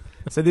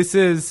 So this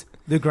is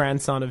the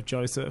grandson of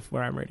Joseph,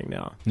 where I'm reading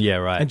now. Yeah,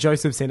 right. And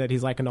Joseph's in it.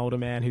 He's like an older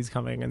man who's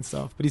coming and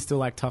stuff, but he's still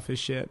like tough as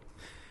shit.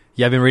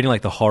 Yeah, I've been reading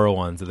like the horror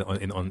ones on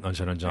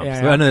Shonen Jump.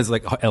 Yeah, so I know there's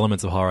like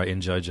elements of horror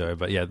in JoJo,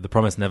 but yeah, the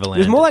Promised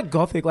Neverland. There's more like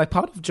gothic. Like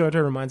part of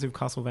JoJo reminds me of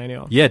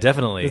Castlevania. Yeah,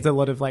 definitely. There's a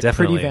lot of like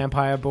pretty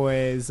vampire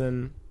boys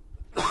and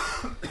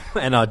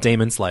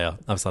Demon Slayer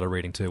I've started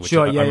reading too, which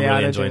Sure, I'm yeah, really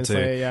I know enjoying Demon too.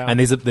 Slayer, yeah. And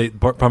these are the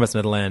Promised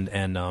Neverland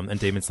and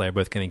Demon Slayer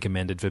both getting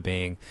commended for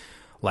being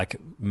like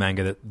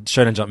manga that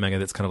Shonen Jump manga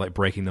that's kind of like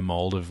breaking the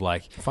mold of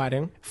like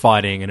Fighting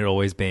and it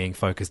always being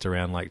focused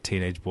around like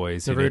teenage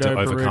boys who need to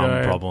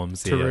overcome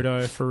problems.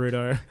 Naruto,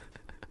 Furuto,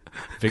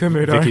 Vicky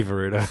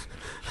Kamuto.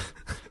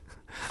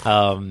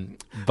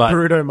 But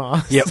Boruto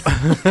Mars. Yep.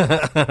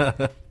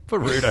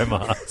 Boruto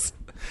Mars.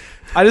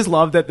 I just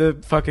love that the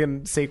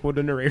fucking sequel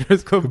to Naruto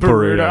is called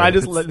Boruto. I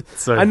just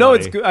so I know funny.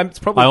 it's good. It's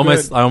probably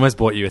I almost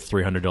bought you a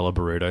 $300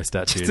 Boruto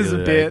statue. Just as the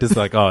a other day. bit. Just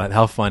like, oh,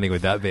 how funny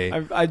would that be?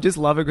 I just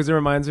love it because it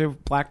reminds me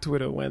of Black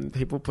Twitter when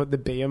people put the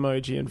B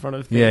emoji in front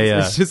of things. Yeah.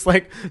 It's just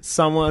like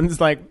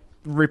someone's like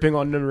ripping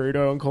on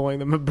Naruto and calling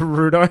them a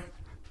Boruto.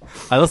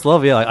 I just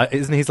love,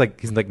 isn't he's like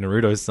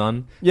Naruto's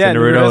son? Yeah, so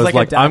Naruto Naruto's was like a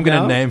like, dad I'm going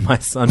now. to name my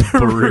son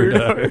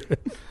Boruto.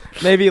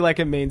 Maybe like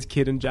it means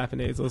kid in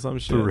Japanese or some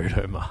shit.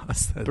 Boruto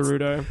Mars.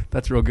 Boruto.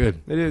 That's real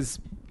good. It is.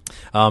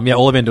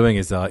 All I've been doing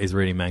is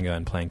reading manga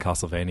and playing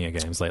Castlevania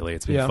games lately.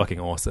 It's been fucking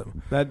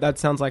awesome. That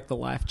sounds like the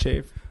life,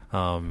 Chief.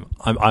 I'm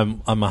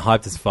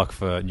hyped as fuck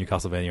for new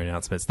Castlevania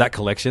announcements. That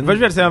collection. I was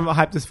about to say I'm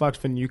hyped as fuck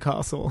for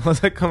Newcastle. I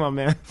was like, come on,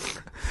 man.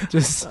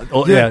 Just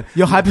yeah.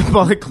 Your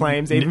hyperbolic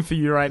claims, even for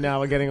you right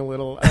now, are getting a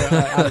little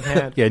out of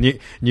hand. Yeah,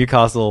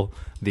 Newcastle,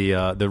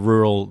 the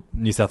rural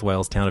New South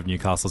Wales town of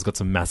Newcastle's got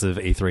some massive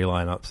E3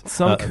 lineups.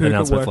 Some kook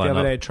at work the other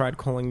lineup. day tried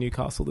calling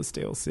Newcastle the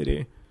Steel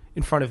City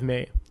in front of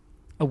me,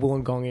 a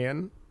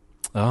Wollongongian.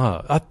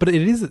 But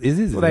it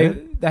is. Well,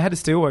 they had a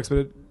steelworks, but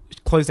it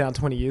closed down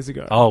 20 years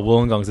ago. Oh,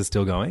 Wollongongs is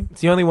still going?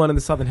 It's the only one in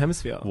the Southern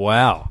Hemisphere.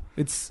 Wow.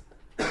 It's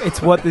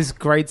what this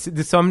great...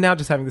 So I'm now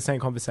just having the same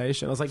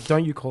conversation. I was like,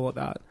 don't you call it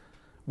that.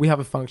 We have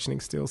a functioning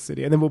Steel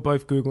City. And then we're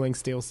both Googling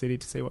Steel City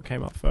to see what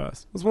came up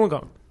first. It was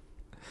Wollongong.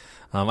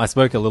 I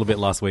spoke a little bit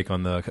last week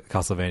on the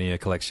Castlevania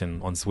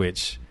collection on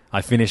Switch.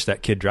 I finished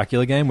that Kid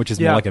Dracula game, which is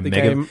more like a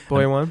Game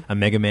Boy one. A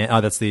Mega Man. Oh,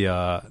 that's the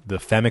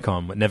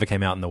Famicom. It never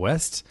came out in the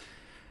West.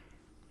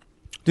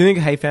 Do you think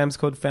Hey Fam's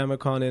called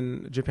Famicom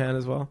in Japan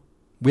as well?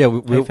 Yeah,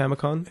 Hey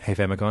Famicom. Hey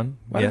Famicom.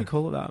 Why did we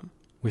call it that?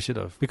 We should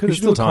have. We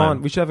should do a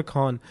con. We should have a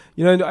con.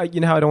 You know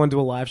how I don't want to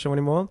do a live show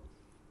anymore.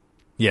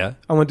 Yeah.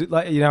 I want to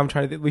I'm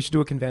trying to. We should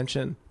do a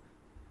convention.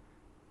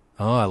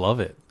 Oh, I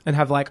love it. And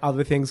have like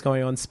other things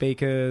going on,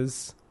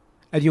 speakers,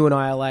 and you and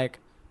I are like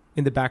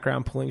in the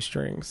background pulling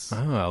strings.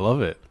 Oh, I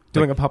love it.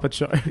 Doing a puppet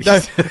show. No,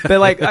 they're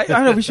like, I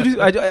don't know. We should do.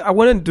 I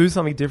want to do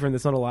something different.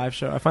 That's not a live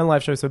show. I find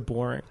live shows so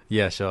boring.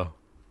 Yeah, sure.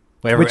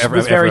 Which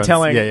was very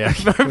telling. Yeah.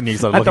 When you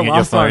start looking at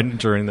your phone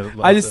during the...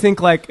 I just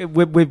think like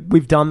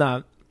we've done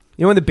that.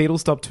 You know when the Beatles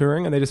stopped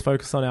touring and they just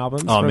focused on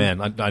albums? Oh,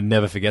 man. I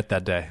never forget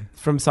that day.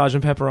 From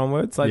Sgt. Pepper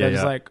onwards. Like, they're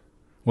just like...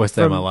 Worst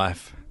day of my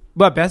life.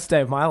 Well, best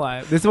day of my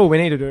life. This is what we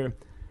need to do.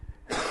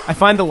 I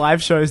find the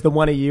live shows, the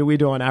one a year we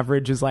do on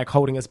average, is like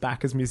holding us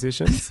back as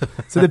musicians.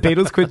 So the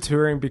Beatles quit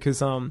touring because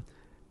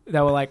they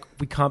were like,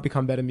 we can't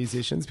become better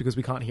musicians because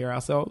we can't hear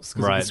ourselves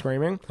because of the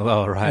screaming.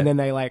 Oh, right. And then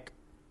they like...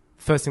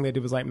 First thing they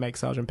did was like make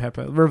Sgt.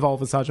 Pepper,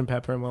 Revolver Sgt.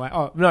 Pepper, and we're like,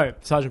 oh no,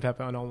 Sgt.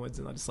 Pepper and onwards,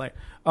 and I'm just like,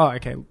 oh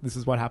okay, this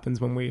is what happens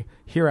when we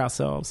hear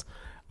ourselves.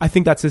 I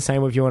think that's the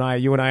same with you and I.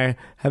 You and I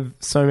have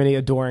so many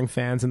adoring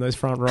fans in those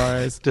front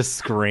rows, just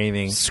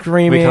screaming.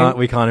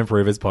 We can't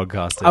improve as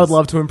podcasters. I would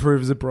love to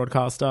improve as a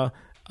broadcaster,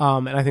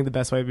 and I think the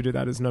best way to do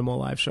that is no more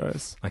live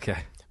shows. Okay.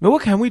 But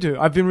what can we do?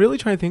 I've been really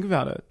trying to think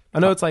about it.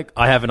 I know it's like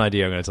I have an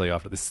idea. I'm going to tell you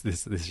after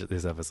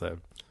this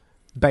episode.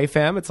 Bay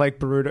Fam. It's like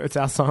Boruto. It's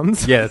our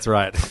sons. Yeah, that's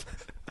right.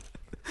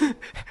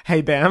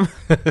 Hey Bam.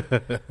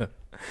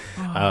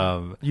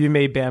 You,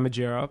 me, Bam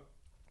Majera.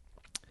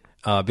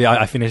 But yeah,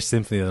 I finished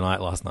Symphony of the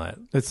Night last night.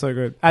 It's so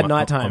good. At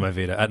nighttime. On my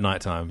Vita. At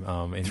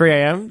nighttime. 3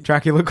 a.m.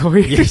 Dracula called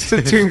you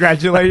to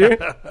congratulate you.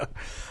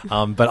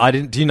 But I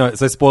didn't... Do you know...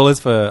 So spoilers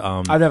for...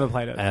 I've never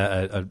played it.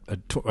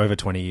 Over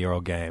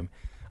 20-year-old game.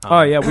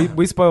 Oh yeah,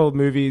 we spoil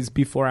movies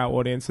before our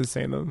audience has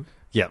seen them.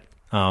 Yeah.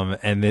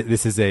 And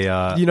this is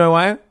a... You know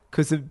why?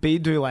 Because if B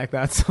do like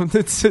that,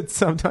 it's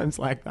sometimes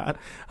like that.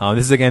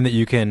 This is a game that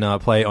you can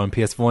play on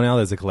PS4 now.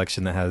 There's a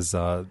collection that has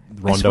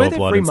Rondo of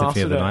Blood and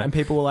Symphony of the Night. And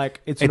people were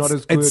like, it's not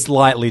as good. It's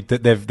slightly...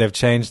 They've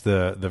changed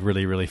the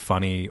really, really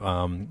funny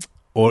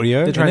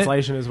audio. The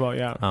translation as well,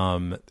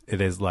 yeah.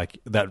 There's like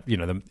that,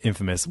 the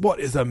infamous, what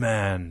is a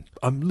man?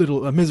 A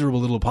miserable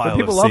little pile of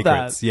people love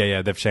secrets. that.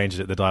 Yeah, they've changed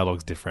it. The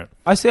dialogue's different.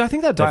 I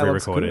think that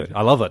dialogue's re-recorded. good.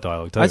 I love that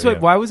dialogue. Totally, I swear,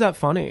 why was that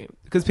funny?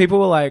 Because people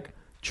were like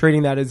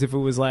treating that as if it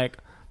was like,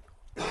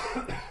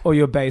 or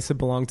your base had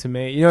belonged to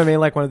me. You know what I mean?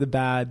 Like one of the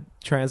bad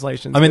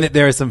translations. I mean,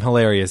 there is some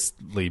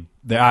hilariously...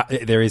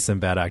 There is some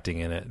bad acting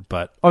in it,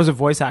 but... Oh, is it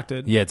voice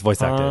acted? Yeah, it's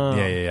voice acted.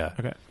 Yeah.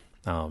 Okay.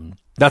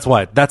 That's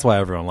why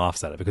everyone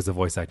laughs at it, because the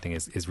voice acting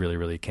is really,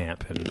 really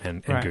camp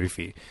and Right.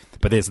 goofy.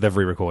 But they've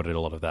re-recorded a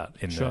lot of that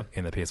in Sure.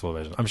 the PS4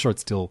 version. I'm sure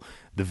it's still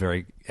the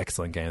very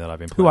excellent game that I've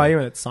been playing. Who are you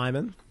in it?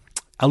 Simon?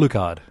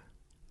 Alucard.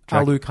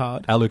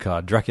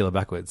 Alucard. Dracula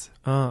backwards.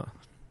 Ah.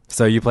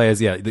 So you play as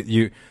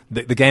the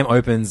game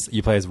opens.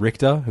 You play as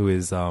Richter, who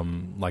is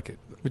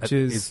which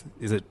is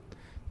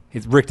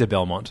it's Richter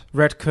Belmont.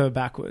 Retker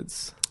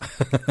backwards.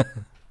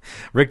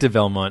 Richter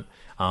Belmont,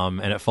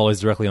 and it follows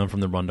directly on from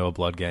the Rondo of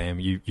Blood game.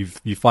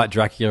 You fight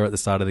Dracula at the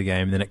start of the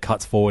game, and then it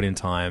cuts forward in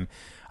time.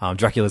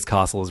 Dracula's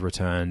castle is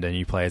returned, and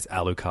you play as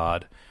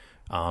Alucard,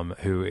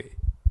 who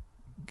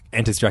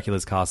enters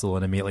Dracula's castle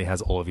and immediately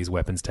has all of his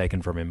weapons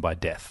taken from him by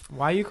death.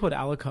 Why are you called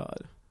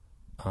Alucard?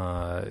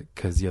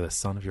 Because you're the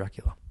son of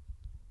Dracula.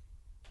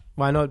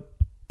 Why not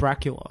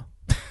Bracula?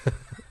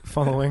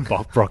 Following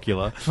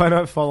Brocula. Why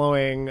not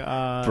following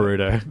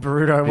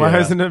Boruto? Why Yeah.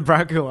 isn't it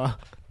Bracula?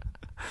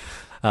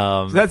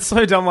 That's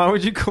so dumb. Why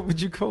would you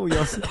call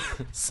your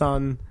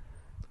son?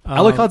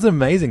 Alucard's an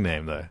amazing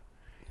name, though.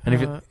 And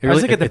if I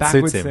just look at the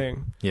backwards suits him.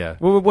 thing. Yeah.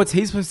 Well, what's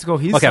he supposed to call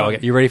his son?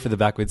 Okay. You ready for the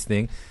backwards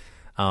thing?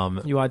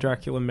 You are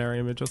Dracula mirror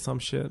image or some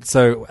shit.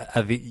 So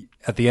at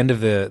the end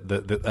of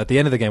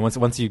the game,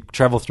 once you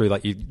travel through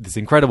this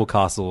incredible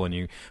castle and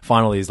you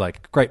find all these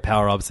like great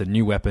power ups and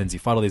new weapons, you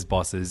fight all these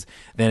bosses.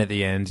 Then at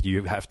the end,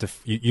 you have to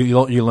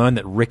you learn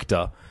that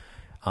Richter,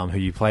 who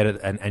you played it,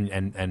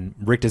 and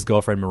Richter's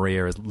girlfriend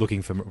Maria is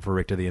looking for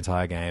Richter the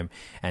entire game,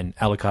 and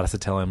Alucard has to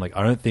tell him like,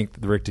 I don't think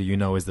the Richter you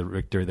know is the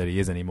Richter that he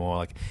is anymore.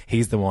 Like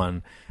he's the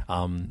one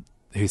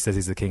who says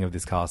he's the king of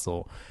this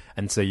castle.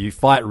 And so you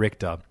fight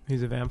Richter.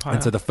 He's a vampire.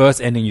 And so the first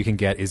ending you can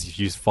get is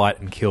you just fight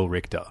and kill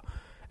Richter,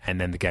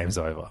 and then the game's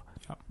over.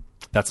 Yep.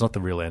 That's not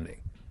the real ending.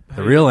 The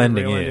Hey, real the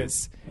ending real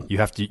is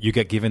you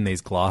get given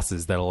these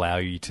glasses that allow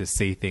you to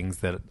see things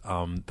that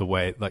the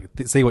way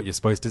see what you're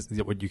supposed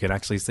to, what you can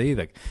actually see,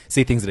 like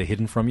see things that are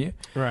hidden from you.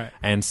 Right.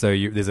 And so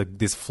there's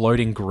this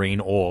floating green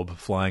orb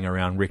flying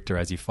around Richter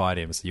as you fight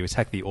him. So you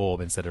attack the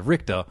orb instead of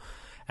Richter,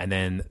 and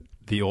then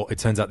it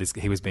turns out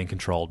he was being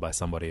controlled by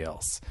somebody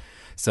else.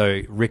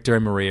 So Richter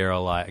and Maria are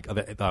like,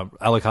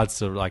 Alucard's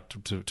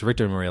to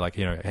Richter and Maria, like,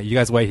 you know, hey, you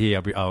guys wait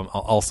here,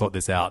 I'll sort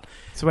this out.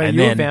 So wait, and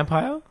you're then, a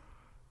vampire?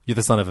 You're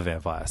the son of a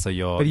vampire, so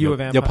But you're a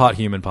vampire? You're part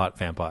human, part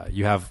vampire.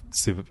 You are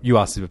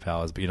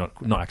superpowers, but you're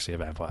not actually a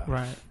vampire.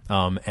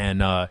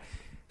 Right.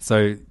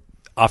 So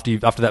after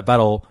that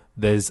battle,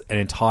 there's an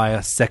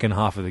entire second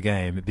half of the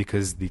game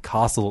because the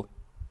castle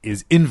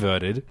is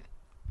inverted.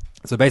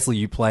 So basically,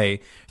 you play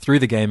through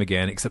the game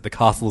again, except the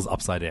castle is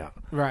upside down.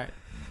 Right.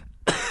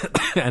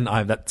 And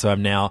I'm at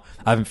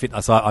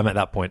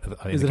that point in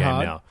Is the it game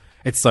hard? now.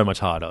 It's so much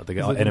harder. The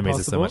Is it enemies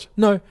are so impossible? much.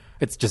 No,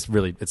 it's just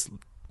really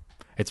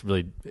it's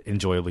really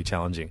enjoyably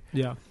challenging.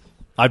 Yeah.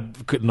 I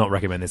could not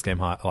recommend this game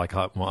hard.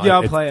 Yeah,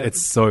 I'll play it.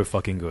 It's so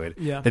fucking good.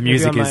 Yeah. The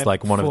music Maybe on is my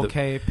like one of the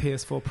 4K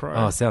PS4 Pro.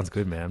 Oh, sounds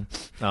good, man.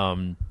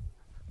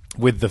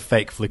 With the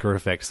fake flicker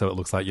effect, so it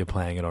looks like you're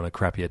playing it on a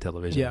crappier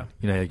television. Yeah.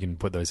 You know, you can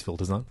put those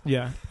filters on.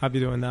 Yeah, I'd be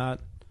doing that.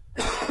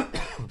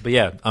 But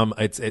yeah,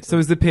 it's So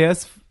is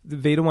the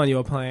Vita one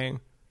you're playing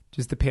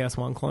just the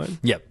PS1 clone?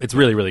 Yeah, it's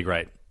really, really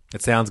great.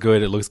 It sounds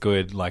good. It looks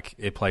good. Like,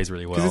 it plays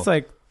really well. Because it's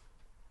like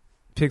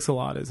pixel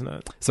art, isn't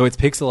it? So it's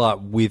pixel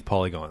art with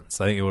polygons.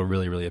 I think it will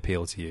really, really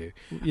appeal to you.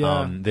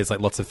 Yeah. There's like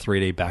lots of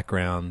 3D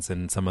backgrounds,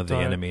 and some of the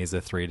Dope. enemies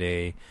are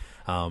 3D.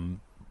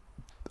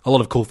 A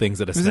lot of cool things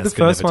that a Was SNES it the could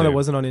first never one do. that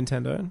wasn't on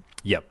Nintendo?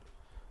 Yep.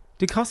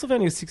 Did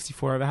Castlevania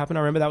 64 ever happen? I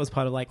remember that was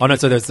part of like... Oh no!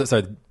 So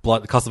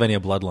Castlevania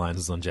Bloodlines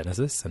was on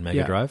Genesis and Mega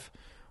Yeah. Drive,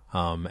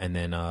 and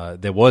then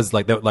there was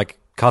like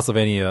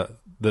Castlevania.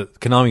 The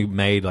Konami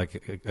made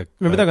like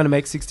Remember they're going to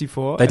make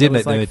 64? They and did. it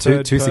was, They like, made two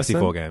third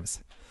 64 person? games,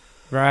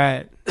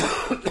 Right.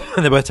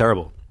 and they're both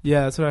terrible.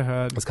 Yeah, that's what I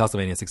heard. It's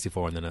Castlevania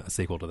 64 and then a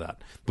sequel to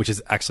that, which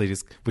is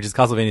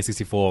Castlevania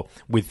 64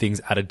 with things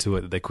added to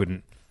it that they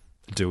couldn't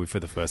do for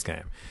the first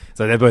game.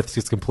 So they're both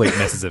just complete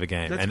messes of a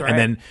game. That's and great.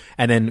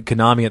 then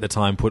Konami at the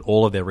time put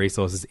all of their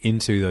resources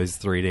into those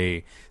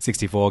 3D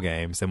 64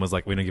 games and was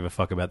like, we don't give a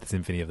fuck about the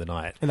Symphony of the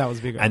Night. And that was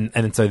bigger. And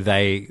so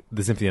the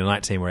Symphony of the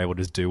Night team were able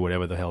to just do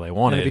whatever the hell they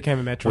wanted. And it became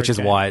a Metroid which is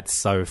game. why it's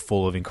so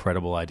full of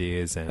incredible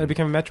ideas. And it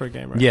became a Metroid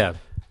game, right? Yeah.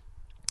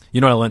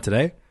 You know what I learned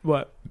today?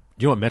 What?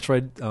 You know what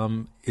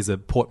Metroid is a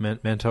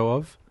portmanteau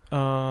of?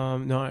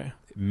 No.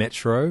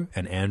 Metro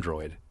and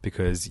Android,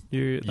 because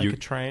You like a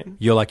train?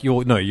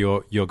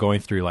 You're going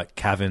through like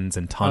caverns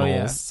and tunnels, Oh,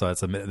 yeah. so it's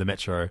the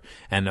Metro.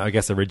 And I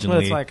guess originally,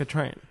 Well, it's like a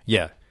train.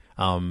 Yeah.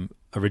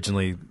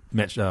 Originally,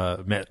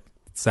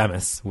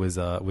 Samus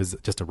was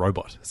just a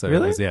robot, so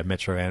Really? it was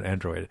Metro and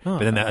Android. Oh.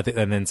 But then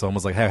and then someone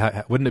was like,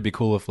 hey, wouldn't it be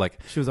cool if like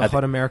She was a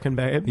hot American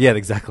babe. Yeah,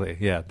 exactly.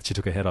 Yeah, she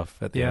took her head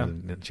off at the Yeah.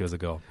 end, and she was a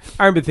girl.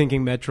 I remember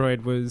thinking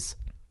Metroid was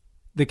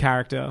the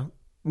character.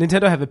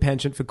 Nintendo have a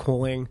penchant for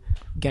calling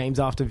games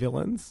after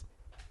villains,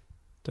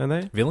 don't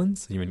they?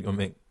 Villains? You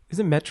mean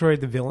Isn't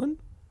Metroid the villain?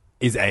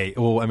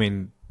 Well, I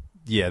mean,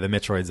 yeah, the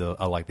Metroids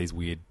are like these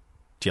weird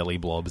jelly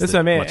blobs. That's that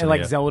what I mean. much And of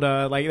like the-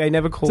 Zelda, like they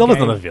never call Zelda's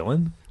game- not a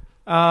villain.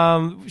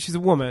 She's a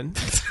woman.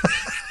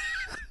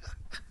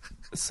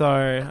 So,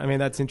 I mean,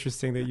 that's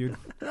interesting that you'd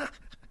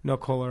not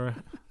call her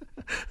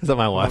Is that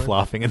my wife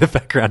laughing in the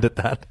background at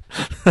that?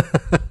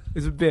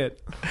 It's a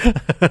bit.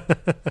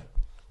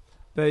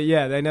 But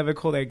yeah, they never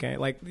call their game,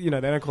 like, you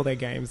know, they don't call their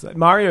games. Like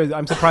Mario,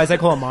 I'm surprised they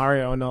call it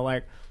Mario and not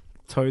like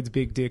Toad's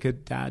big dick a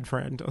dad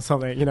friend or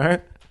something, you know?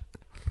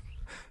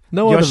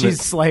 No,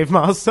 Yoshi's slave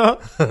master.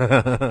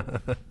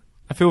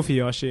 I feel for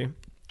Yoshi.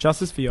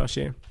 Justice for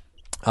Yoshi.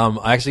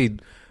 I actually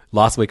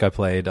last week I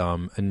played a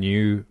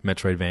new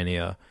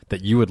Metroidvania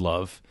that you would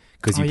love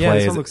because you play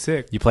this as one looks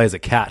sick. you play as a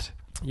cat.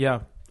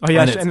 Yeah. Oh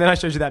yeah, And and then I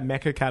showed you that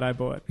mecha cat I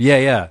bought.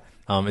 Yeah.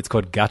 It's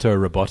called Gato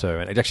Roboto,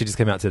 and it actually just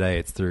came out today.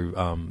 It's through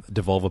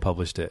Devolver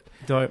published it.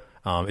 Dope.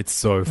 It's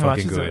so How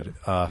much fucking is good.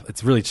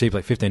 It's really cheap,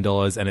 like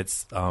 $15, and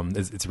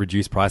it's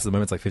reduced price at the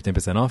moment. It's like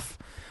 15% off.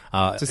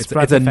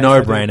 It's a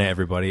no-brainer,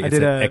 everybody. It's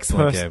an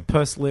excellent game.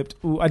 Purse-lipped.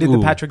 I did the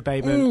Patrick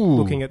Bateman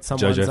looking at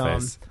someone's JoJo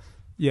face.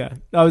 Yeah,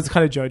 that was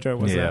kind of JoJo,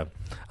 wasn't it?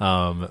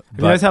 Yeah. Have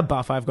you noticed how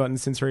buff I've gotten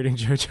since reading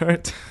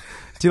JoJo?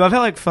 Do you love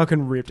how like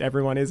fucking ripped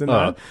everyone is in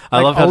that?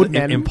 I love how old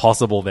men-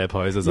 impossible their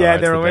poses are. Yeah,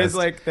 It's they're the always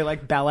best. they're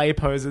like ballet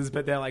poses,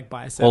 but they're like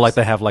biceps. Or like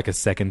they have like a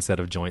second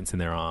set of joints in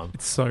their arm.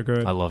 It's so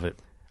good. I love it.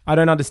 I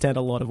don't understand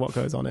a lot of what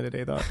goes on in it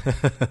either.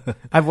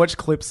 I've watched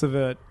clips of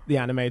it, the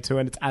anime too,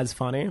 and it's as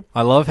funny.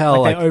 I love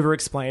how they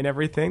over-explain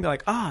everything. They're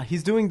like,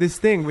 he's doing this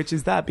thing, which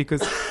is that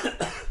because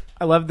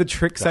I love the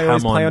tricks they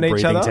always play on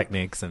each other.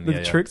 Techniques and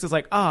the tricks is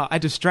like, I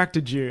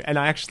distracted you, and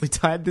I actually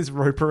tied this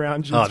rope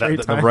around you three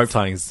times. The rope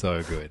tying is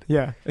so good.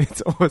 Yeah,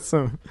 it's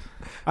awesome.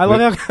 I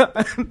love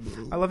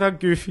how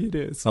goofy it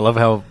is. I love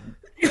how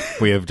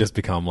we have just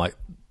become like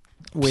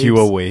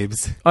pure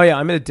weebs. Oh yeah,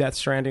 I'm in a Death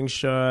Stranding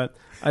shirt.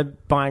 I'm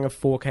buying a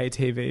 4K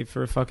TV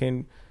for a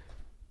fucking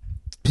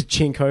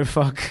pachinko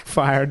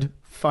fired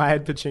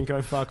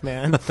pachinko fuck,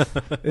 man.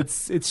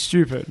 It's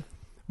stupid.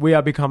 We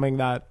are becoming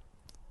that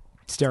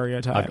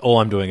stereotype. Like, all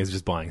I'm doing is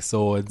just buying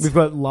swords. We've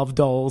got love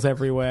dolls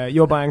everywhere.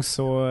 You're buying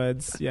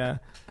swords. Yeah.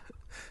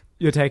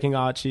 You're taking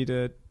Archie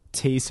to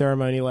tea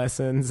ceremony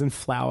lessons and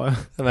flower.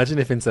 Imagine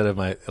if instead of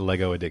my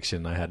Lego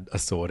addiction, I had a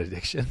sword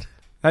addiction.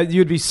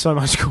 You'd be so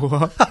much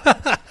cooler.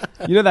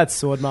 You know that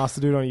sword master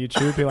dude on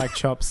YouTube who like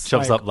chops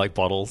up like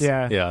bottles.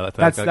 Yeah,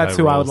 that that's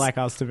who I would like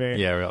us to be.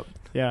 Yeah.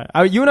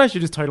 You and I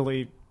should just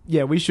totally.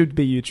 Yeah, we should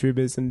be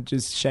YouTubers and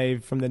just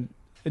shave from the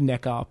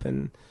neck up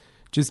and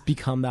just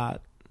become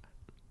that.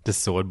 The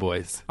sword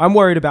boys. I'm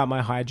worried about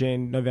my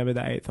hygiene November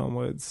the 8th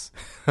onwards.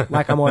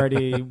 Like I'm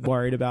already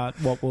worried about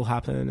what will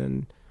happen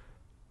and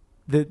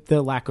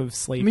the lack of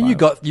sleep. I mean, you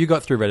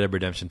got through Red Dead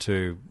Redemption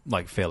 2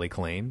 like fairly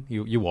clean.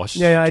 You washed.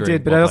 Yeah, I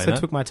did, but I also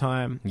took my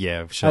time.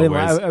 Yeah, sure.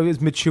 I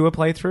was mature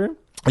playthrough.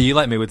 Are you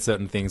like me with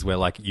certain things where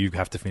like you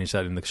have to finish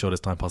that in the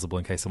shortest time possible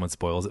in case someone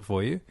spoils it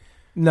for you?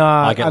 No,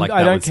 I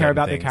don't care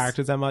about the the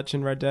characters that much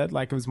in Red Dead.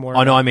 Like it was more.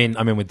 Oh no, I mean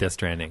with Death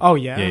Stranding. Oh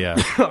yeah,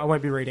 yeah. I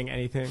won't be reading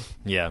anything.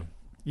 Yeah.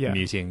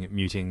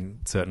 Muting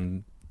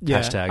certain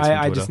hashtags.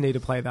 I just need to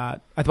play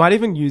that. I might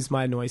even use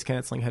my noise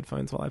cancelling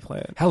headphones while I play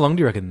it. How long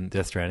do you reckon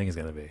Death Stranding is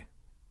going to be?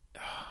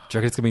 Do you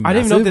reckon it's going to be massive? I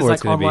don't even know if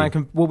there's like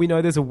online. Well, we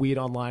know there's a weird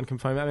online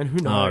component. I mean, who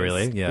knows? Oh,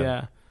 really?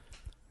 Yeah.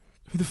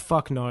 Who the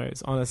fuck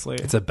knows? Honestly,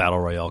 it's a battle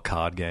royale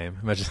card game.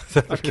 Imagine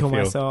I'd kill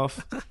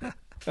myself.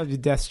 That'd be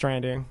Death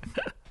Stranding.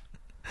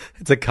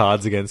 It's a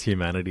Cards Against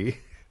Humanity.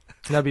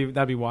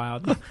 That'd be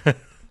wild.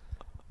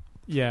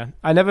 Yeah,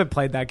 I never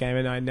played that game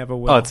and I never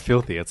will. Oh, it's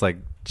filthy. It's like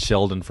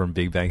Sheldon from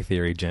Big Bang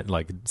Theory,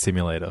 like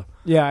simulator.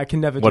 Yeah, I can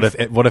never.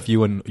 What if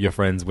you and your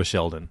friends were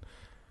Sheldon?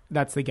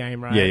 That's the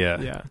game, right?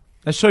 Yeah.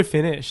 That show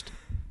finished.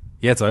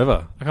 Yeah, it's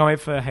over. I can't wait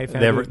for Hey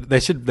Fam. They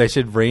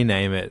should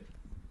rename it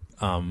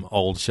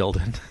Old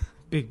Sheldon.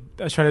 I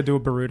was trying to do a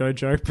Boruto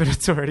joke, but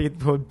it's already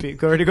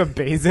got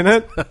B's in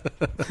it.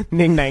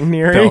 Ning Nang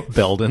Neri.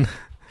 Belden.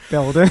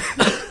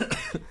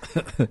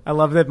 I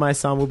love that my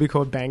son will be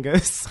called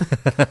Bangus.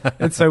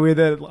 It's so weird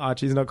that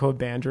Archie's not called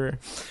Bandrew.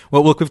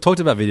 Well, look, we've talked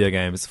about video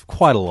games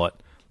quite a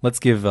lot. Let's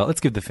give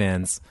the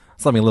fans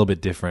something a little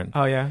bit different.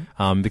 Oh yeah.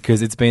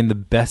 Because it's been the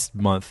best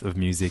month of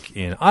music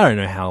in I don't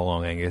know how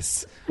long,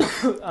 Angus.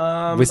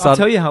 I'll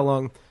tell you how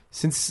long.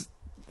 Since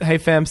Hey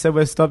Fam said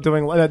we're stop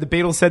doing. The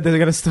Beatles said they're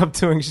going to stop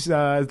doing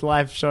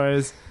live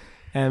shows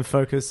and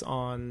focus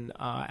on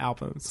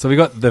albums. So we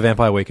got the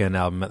Vampire Weekend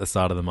album at the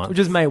start of the month, which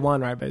is May 1,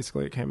 right?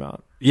 Basically, it came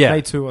out. Yeah,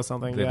 May 2 or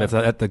something. Yeah.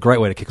 That's a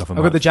great way to kick off a month.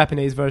 I've got the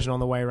Japanese version on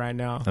the way right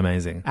now.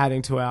 Amazing.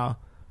 Adding to our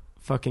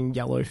fucking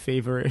yellow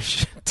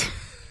feverish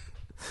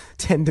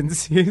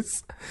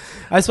tendencies.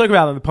 I spoke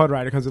about it on the pod,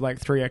 right? It comes with like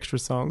 3 extra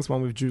songs,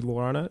 one with Jude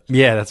Law on it.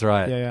 Yeah, that's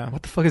right. Yeah.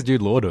 What the fuck is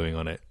Jude Law doing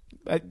on it?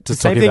 The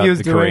same thing he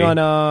was doing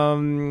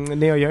on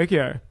Neo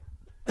Yokio.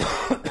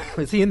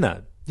 Is he in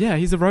that? Yeah,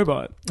 he's a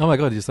robot. Oh my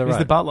god, you're so right. He's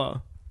the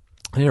butler.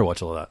 I need to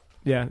watch all of that.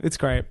 Yeah, it's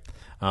great.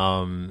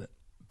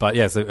 But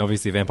yeah, so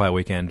obviously Vampire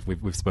Weekend,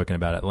 we've spoken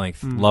about it at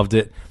length. Loved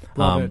it.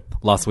 Love it.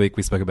 Last week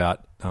we spoke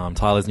about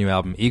Tyler's new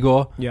album,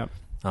 Igor. Yeah,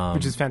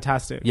 which is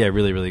fantastic. Yeah,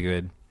 really, really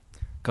good.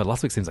 God,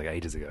 last week seems like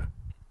ages ago.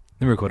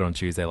 Then we recorded on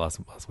Tuesday last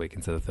week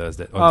instead of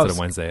Thursday, instead of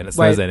Wednesday, and it's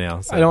Thursday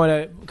now. So. I don't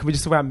want to. Can we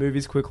just talk about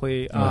movies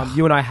quickly?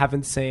 You and I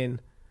haven't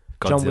seen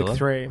John Wick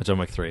 3. John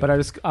Wick 3. But I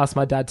just asked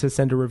my dad to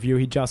send a review.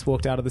 He just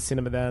walked out of the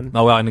cinema then.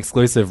 Oh, wow, an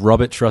exclusive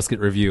Robert Truscott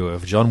review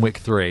of John Wick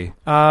 3.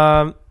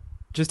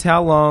 Just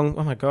how long...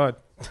 Oh, my God.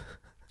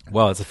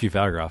 Well, it's a few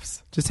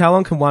paragraphs. Just how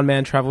long can one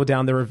man travel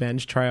down the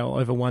revenge trail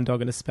over one dog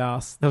and a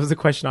spouse? That was a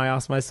question I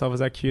asked myself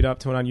as I queued up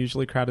to an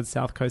unusually crowded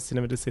South Coast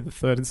cinema to see the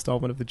 3rd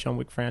installment of the John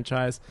Wick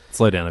franchise.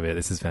 Slow down a bit.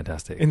 This is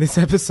fantastic. In this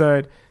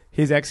episode,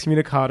 he's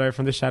excommunicado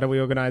from the shadowy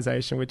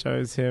organization which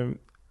owes him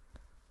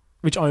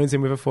which owns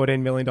him with a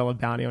 $14 million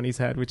bounty on his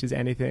head, which is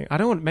anything.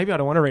 Maybe I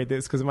don't want to read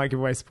this because it might give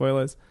away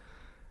spoilers.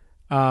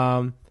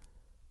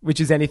 Which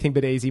is anything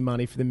but easy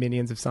money for the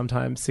minions of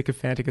sometimes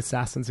sycophantic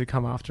assassins who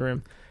come after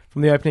him.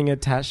 From the opening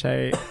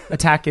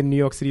attack in New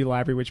York City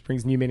Library, which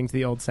brings new meaning to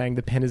the old saying,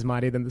 the pen is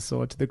mightier than the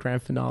sword, to the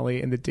grand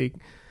finale in the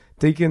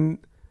Deacon...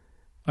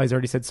 Oh, he's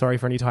already said sorry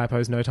for any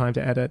typos, no time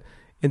to edit.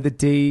 In the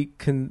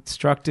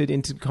deconstructed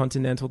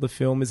Intercontinental, the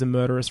film is a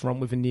murderous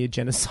romp with a near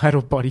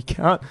genocidal body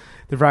count.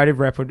 The variety of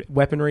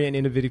weaponry and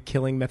innovative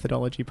killing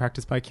methodology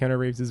practiced by Keanu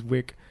Reeves'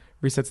 Wick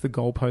resets the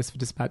goalpost for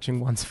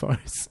dispatching one's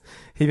foes.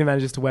 He even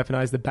manages to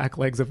weaponize the back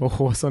legs of a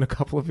horse on a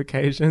couple of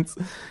occasions.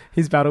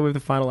 His battle with the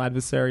final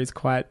adversary is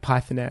quite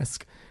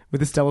Python-esque,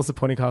 with a stellar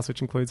supporting cast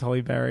which includes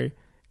Holly Berry,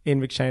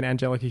 Ian McShane,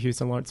 Angelica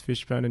Houston, Lawrence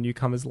Fishburne, and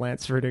newcomers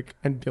Lance Reddick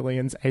and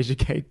Billions Asia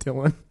Kate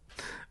Dillon.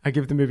 I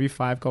give the movie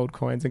 5 gold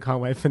coins and can't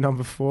wait for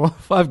number 4.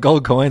 5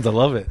 gold coins, I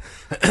love it.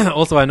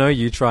 Also, I know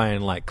you try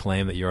and like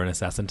claim that you're an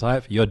assassin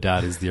type. Your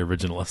dad is the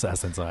original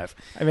assassin type.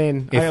 I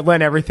mean, I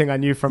learned everything I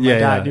knew from my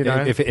dad, you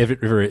know.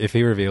 If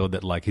he revealed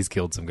that like he's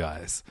killed some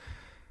guys,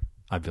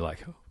 I'd be like,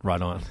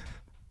 right on.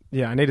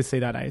 Yeah, I need to see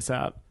that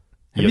ASAP.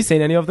 Have you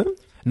seen any of them?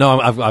 No,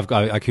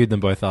 I queued them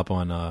both up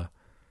on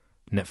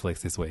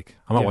Netflix this week.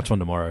 I might watch one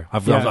tomorrow.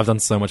 I've done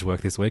so much work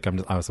this week.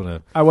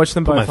 I watched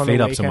them both my on feet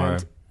the up weekend, tomorrow,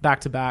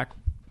 back to back.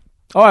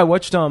 Oh, I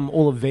watched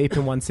all of Veep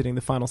in one sitting,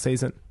 the final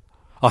season.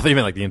 I thought you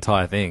meant like the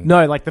entire thing.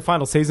 No, like the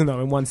final season though,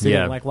 in one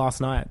sitting, like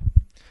last night.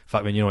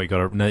 Fuck, man, you know what?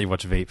 Now that you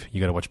watch Veep, you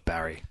got to watch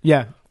Barry.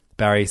 Yeah,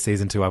 Barry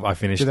season 2. I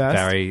finished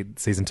Barry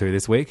season 2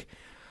 this week.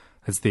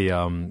 It's the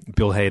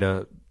Bill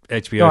Hader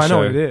HBO show. I know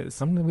what it is.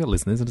 Some of our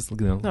listeners are just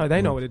no,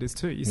 they know what it is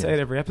too. You say it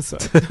every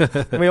episode.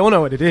 We all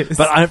know what it is.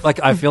 But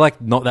I feel like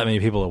not that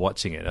many people are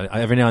watching it.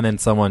 Every now and then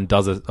someone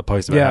does a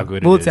post about how good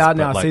it is. Well, it's out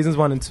now. Seasons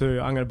 1 and 2.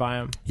 I'm going to buy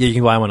them. Yeah, you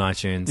can buy them on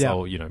iTunes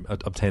or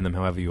obtain them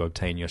however you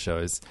obtain your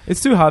shows.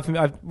 It's too hard for me.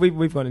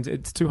 We've gone into.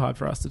 It's too hard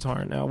for us to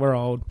torrent now. We're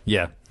old.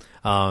 Yeah,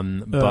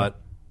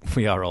 but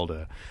we are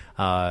older.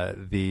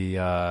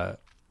 The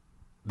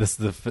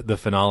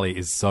finale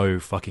is so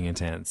fucking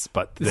intense.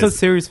 But it's a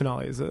series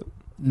finale, is it?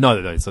 No,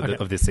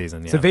 of this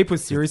season. Yeah. So Veep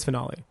was series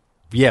finale.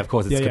 Yeah, of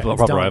course. It's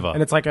proper over.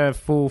 And it's like a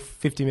full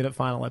 50-minute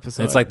final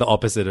episode. It's like the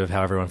opposite of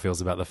how everyone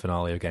feels about the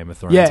finale of Game of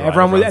Thrones. Yeah,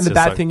 everyone was, and the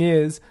bad thing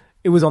is,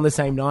 it was on the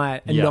same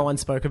night and Yeah. no one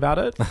spoke about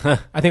it.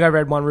 I think I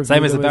read one review.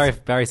 Same as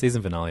the Barry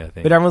season finale, I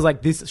think. But everyone was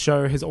like, this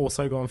show has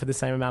also gone for the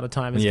same amount of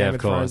time as Game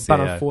of Thrones. But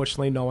yeah.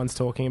 unfortunately, no one's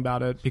talking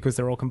about it because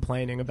they're all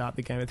complaining about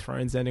the Game of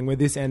Thrones ending, where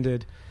this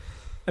ended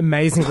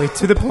amazingly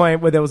to the point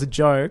where there was a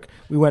joke.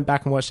 We went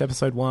back and watched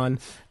episode 1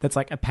 that's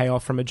like a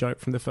payoff from a joke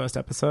from the first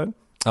episode.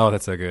 Oh,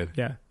 that's so good.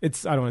 Yeah. I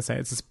don't want to say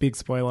it's a big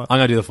spoiler. I'm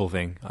going to do the full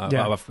thing.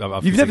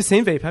 You've never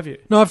seen Veep, have you?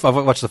 No, I've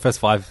watched the first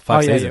five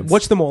seasons. Yeah.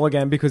 Watch them all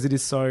again because it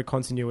is so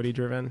continuity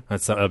driven.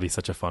 That'll be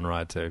such a fun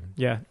ride too.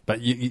 Yeah.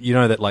 But you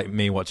know that like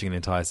me watching an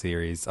entire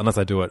series, unless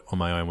I do it on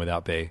my own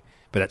without B,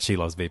 but that She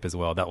Loves Veep as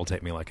well, that will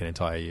take me like an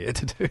entire year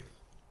to do.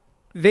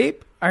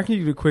 Veep, I reckon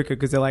you do it quicker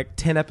because they're like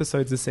 10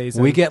 episodes a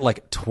season. We get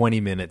like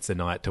 20 minutes a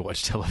night to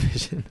watch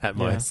television at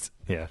most.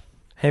 Yeah.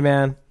 Hey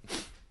man,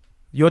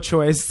 your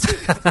choice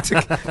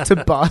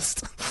to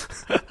bust.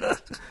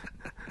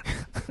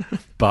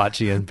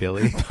 Barchi and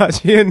Billy.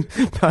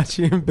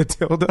 Barchi and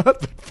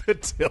Batilda.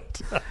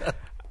 Batilda.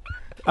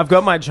 I've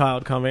got my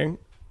child coming.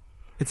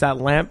 It's that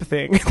lamp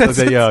thing.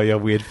 That's your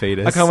weird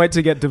fetus. I can't wait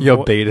to get divorced.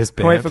 Your beatus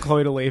band. Can't wait for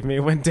Chloe to leave me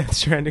when Death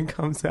Stranding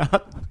comes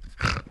out.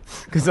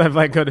 Because I've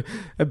like got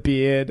a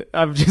beard.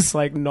 I'm just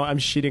like I'm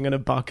shitting in a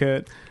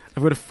bucket.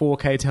 I've got a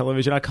 4K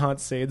television. I can't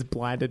see. It's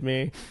blinded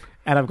me.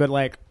 And I've got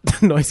like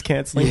noise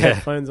cancelling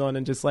headphones on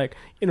and just like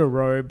in a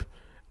robe.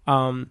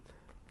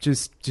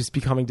 Just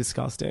becoming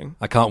disgusting.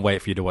 I can't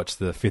wait for you to watch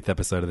the 5th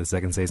episode of the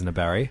 2nd season of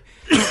Barry.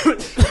 Is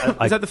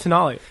that the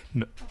finale?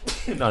 No,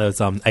 it's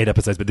 8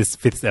 episodes, but this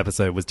 5th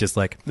episode was just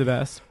like the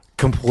best.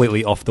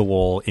 Completely off the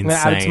wall, insane.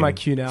 I'm gonna add it to my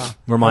queue now.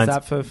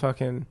 That for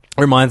fucking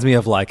reminds me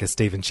of like a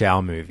Stephen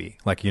Chow movie,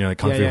 like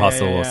Kung Fu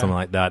Hustle or something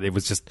like that. It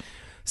was just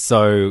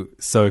so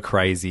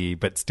crazy,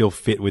 but still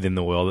fit within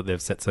the world that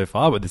they've set so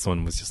far. But this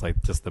one was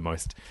just the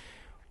most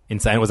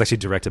insane. It was actually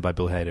directed by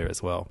Bill Hader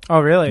as well. Oh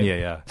really?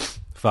 Yeah.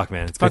 Fuck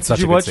man, it's been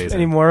such a good season. Did you watch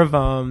any more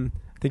of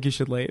Think You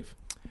Should Leave?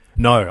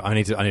 No, I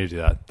need to do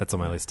that. That's on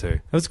my list too.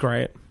 That was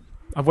great.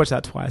 I've watched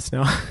that twice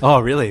now.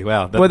 Oh, really?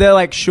 Wow. Well, they're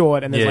like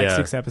short and there's like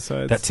 6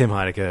 episodes. That Tim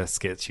Heidecker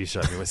sketch you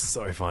showed me was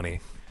so funny.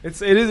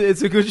 It's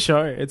a good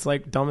show. It's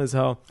like dumb as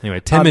hell.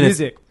 Anyway, 10 minutes.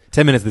 Music.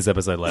 10 minutes of this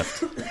episode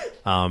left.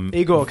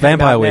 Igor came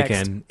Vampire out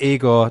Weekend. next.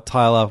 Igor,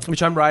 Tyler.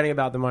 Which I'm writing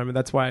about at the moment.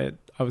 That's why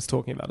I was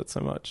talking about it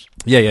so much.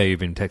 Yeah, you've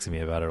been texting me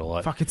about it a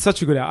lot. Fuck, it's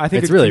such a good album. I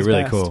think it's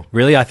really cool.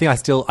 Really, I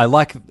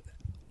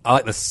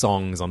like the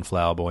songs on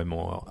Flower Boy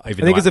more. I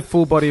think it's a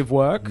full body of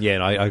work. Yeah,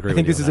 and I agree. I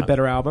think this is a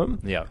better album.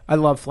 Yeah, I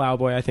love Flower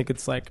Boy. I think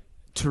it's like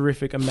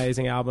terrific,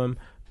 amazing album.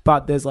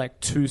 But there's like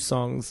 2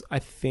 songs I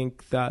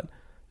think that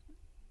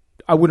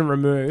I wouldn't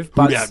remove.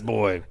 But that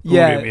boy.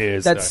 Yeah, Who him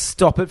is. that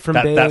stop it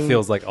from being... That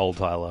feels like old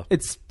Tyler.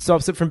 It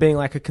stops it from being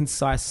like a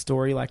concise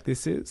story like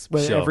this is,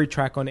 where Sure. every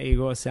track on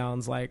Igor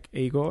sounds like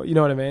Igor. You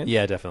know what I mean?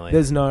 Yeah, definitely.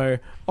 There's no,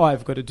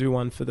 I've got to do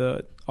one for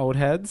the old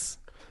heads.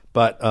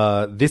 But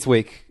this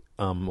week,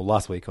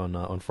 last week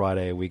on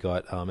Friday, we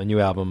got a new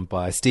album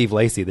by Steve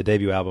Lacy, the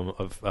debut album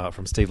of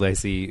from Steve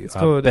Lacy. It's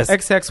called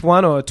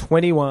XX1 or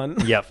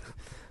 21. Yep.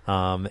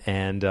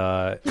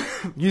 And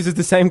uses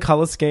the same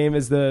color scheme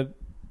as the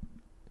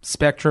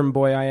Spectrum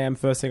Boy I Am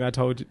First Thing I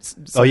Told You.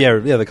 Oh yeah,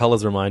 the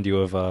colors remind you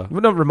of. Well,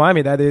 don't remind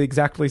me. They're the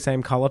exactly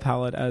same color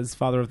palette as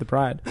Father of the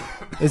Bride.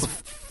 There's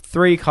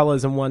 3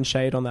 colors and 1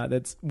 shade on that.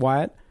 That's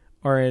white,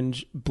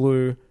 orange,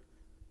 blue,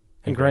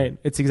 and green.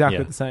 It's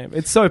exactly the same.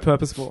 It's so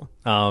purposeful,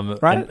 right?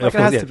 Like it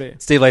has to be.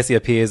 Steve Lacy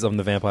appears on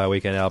the Vampire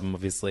Weekend album,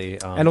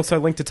 obviously, and also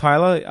linked to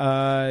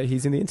Tyler.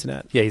 He's in the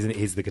Internet. Yeah,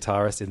 he's the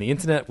guitarist in the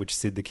Internet, which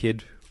Sid the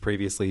Kid,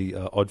 previously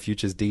Odd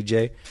Future's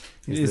DJ,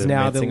 is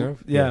now the singer.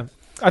 Yeah.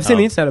 I've seen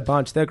the Internet a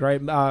bunch. They're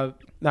great. Matt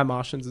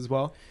Martians as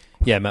well.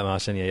 Yeah, Matt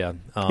Martian. Yeah.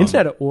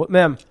 Internet,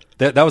 man.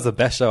 That was the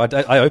best show.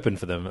 I opened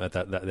for them at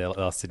their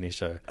last Sydney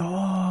show.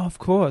 Oh, of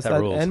course.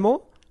 That rules. And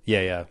more?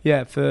 Yeah.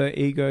 Yeah, for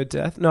Ego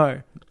Death.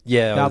 No.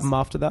 Yeah. The album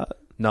after that.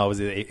 No,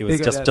 it was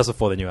just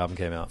before the new album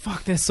came out.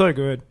 Fuck, they're so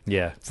good.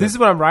 Yeah. So this is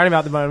what I'm writing about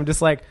at the moment. I'm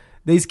just like,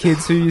 these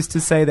kids who used to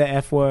say the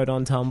F word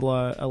on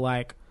Tumblr are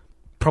like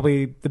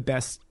probably the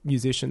best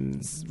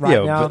musicians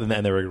right now. And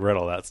they regret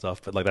all that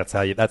stuff. But like that's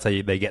how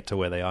they get to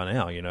where they are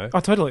now, you know?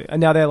 Oh, totally.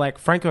 And now they're like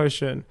Frank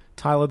Ocean,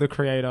 Tyler the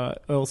Creator,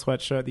 Earl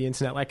Sweatshirt, the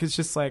Internet. Like it's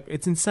just like,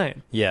 it's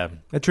insane. Yeah.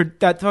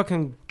 That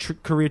fucking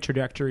career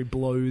trajectory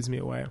blows me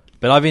away.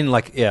 But I've been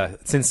like,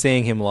 since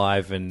seeing him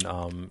live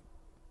and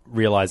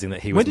realizing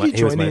that he was. When did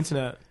you join the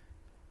Internet?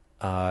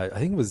 I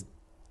think it was.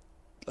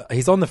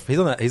 He's on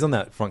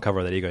that front cover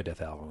of that Ego Death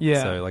album.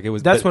 Yeah. So like it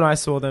was. That's when I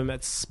saw them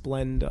at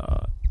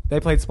Splendor. They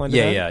played Splendor.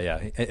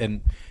 Yeah.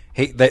 And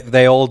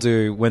they all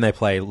do when they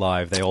play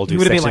live. They all do. He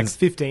would have been like sections.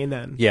 15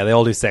 then. Yeah, they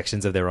all do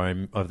sections of their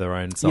own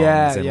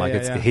songs, and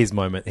it's his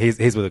moment. He's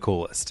with the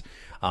coolest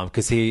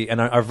because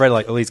I've read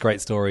like all these great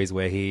stories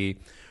where he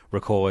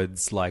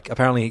records like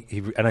apparently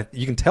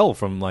you can tell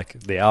from like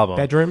the album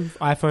bedroom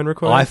iPhone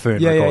recordings.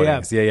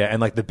 Recordings, yeah, and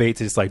like the beats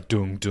are just like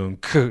dung dung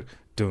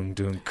dung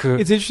dung.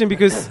 It's interesting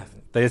because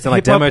they sound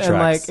like demo tracks. And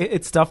like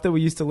it's stuff that we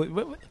used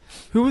to.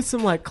 Who was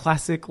some like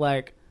classic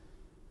like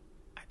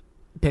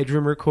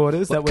bedroom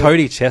recorders? That was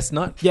Cody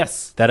Chestnut.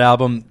 Yes, that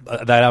album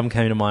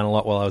came to mind a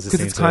lot while I was listening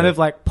to it. Because it's kind of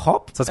like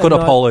pop. So it's called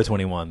Apollo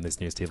 21. This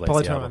new Steve Lacy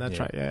Apollo 21. album. That's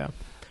right. Yeah.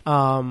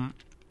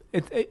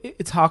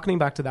 It's harkening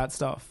back to that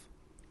stuff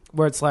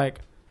where it's like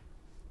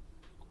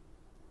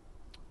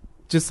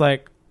just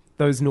like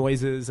those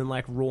noises and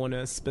like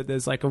rawness, but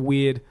there's like a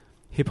weird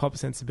hip hop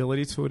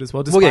sensibility to it as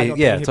well. Well,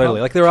 yeah,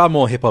 totally. Like there are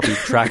more hip hoppy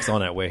tracks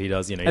on it where he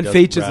does, and does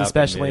features rap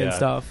especially and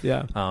stuff.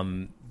 Yeah.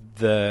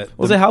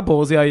 Also, how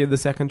ballsy are you? The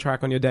second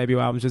track on your debut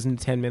album is just in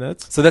 10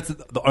 minutes. So that's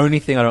the only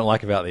thing I don't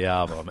like about the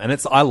album, and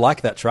I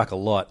like that track a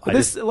lot. But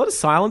there's a lot of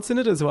silence in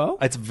it as well.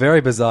 It's a very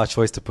bizarre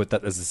choice to put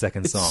that as the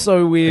second song. It's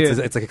so weird.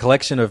 It's like a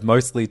collection of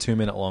mostly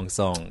 2-minute long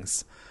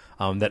songs.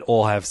 That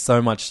all have so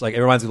much, like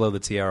it reminds me a lot of the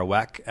Tierra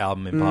Whack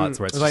album in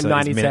parts where it's like just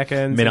 90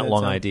 seconds, minute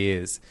long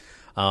ideas.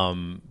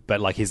 But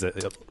like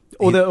the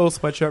Earl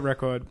Sweatshirt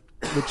record,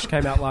 which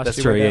came out last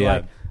year. True, where they're yeah.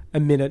 like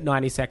a minute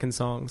 90-second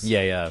songs.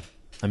 Yeah,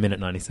 a minute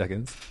 90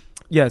 seconds.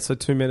 Yeah, so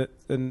 2 minutes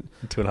and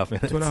 2.5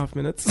 minutes. 2.5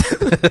 minutes.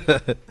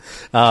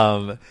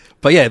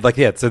 But yeah,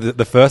 so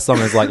the first song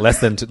is like less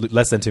than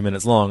 2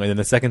 minutes long, and then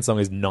the second song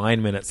is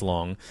 9 minutes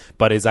long,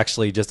 but is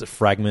actually just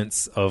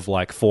fragments of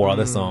like 4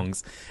 other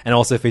songs, and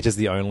also features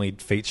the only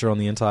feature on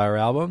the entire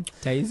album.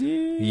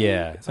 Daisy?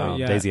 Yeah.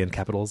 Yeah. Daisy and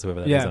Capitals, whoever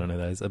that is, I don't know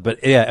who that is.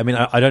 But yeah, I mean,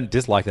 I don't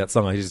dislike that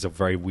song. It's just a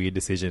very weird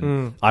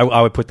decision. I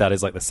would put that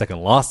as like the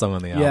second last song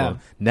on the album. Yeah.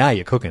 Now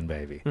you're cooking,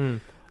 baby.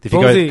 If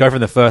you go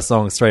from the first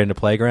song straight into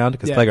Playground,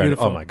 because Playground,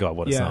 beautiful. Oh my God,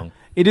 what a song.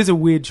 It is a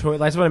weird choice.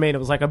 That's what I mean. It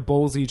was like a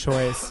ballsy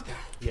choice.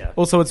 Yeah.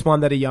 Also, it's one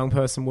that a young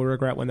person will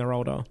regret when they're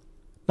older.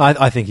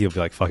 I think he'll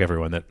be like, fuck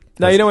everyone.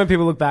 No, you know when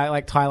people look back,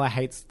 like Tyler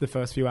hates the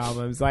first few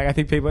albums. Like I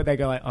think people, they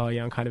go like, oh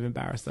yeah, I'm kind of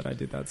embarrassed that I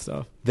did that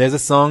stuff. There's a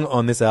song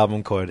on this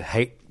album called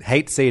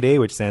Hate CD,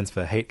 which stands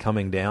for Hate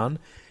Coming Down.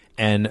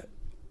 And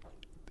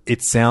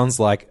it sounds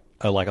like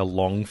a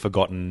long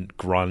forgotten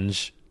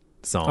grunge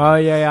song. Oh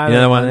yeah. You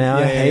know the one now?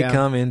 Hey,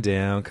 coming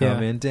down.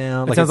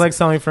 It sounds like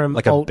something from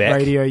like alt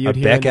radio you'd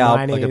hear in the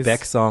 90s. Like a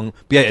Beck song.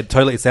 But yeah, it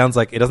sounds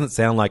like, it doesn't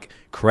sound like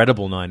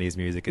credible 90s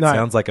music. It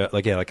sounds like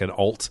an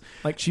alt.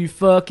 Like she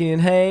fucking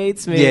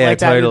hates me. Yeah, like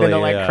that, totally. Not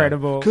like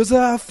credible. Because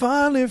I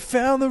finally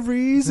found the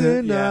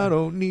reason. I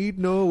don't need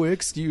no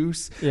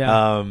excuse.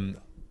 Yeah.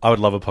 I would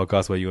love a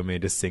podcast where you and me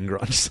just sing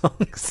grunge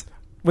songs.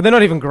 Well, they're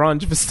not even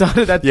grunge for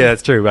started. Yeah,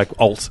 it's true. Like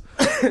alt.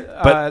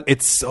 But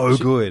it's so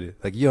good.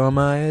 Like, you're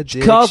my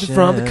addiction. Called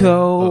from the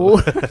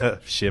cold.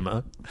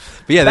 Shimmer.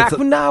 But yeah, back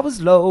when I was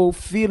low,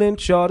 feeling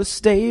sort of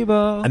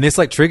stable. And this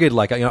like triggered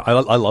like, I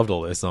loved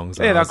all those songs.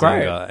 Yeah, they're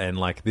great. And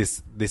like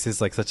this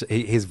is like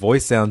his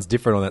voice sounds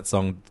different on that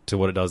song to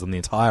what it does on the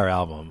entire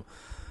album.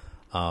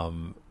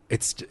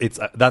 it's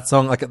that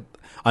song. Like,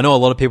 I know a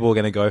lot of people are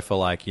going to go for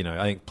like, you know,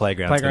 I think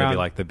Playground's going to be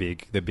like the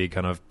big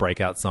kind of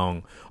breakout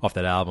song off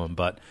that album.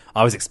 But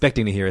I was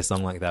expecting to hear a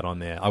song like that on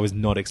there. I was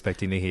not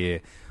expecting to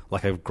hear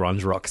like a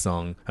grunge rock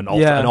song, an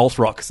alt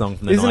rock song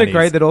from the 90s. Isn't it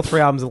great that all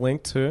 3 albums are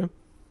linked to?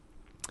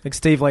 Like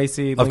Steve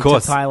Lacy, linked to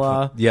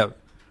Tyler. Yep.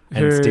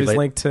 And Who's Steve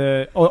linked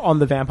to on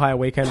the Vampire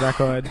Weekend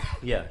record.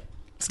 Yeah.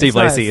 Steve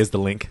Lacy is the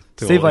link.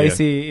 Steve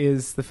Lacy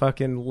is the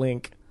fucking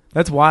link.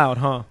 That's wild,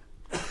 huh?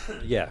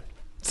 Yeah.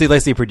 Steve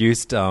Lacy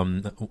produced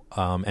and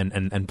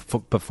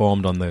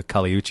performed on the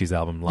Kali Uchis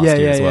album last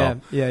year as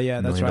well.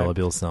 Yeah, that's right. $1 Million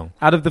Bill song.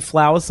 Out of the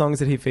Flower songs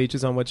that he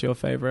features on, what's your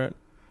favorite?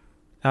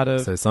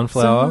 So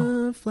Sunflower.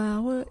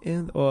 Sunflower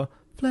or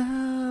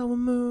Flower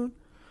Moon.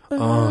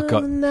 Oh,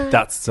 God.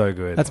 That's so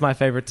good. That's my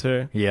favorite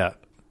too. Yeah.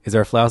 Is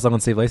there a Flower song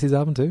on Steve Lacy's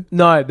album too?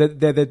 No,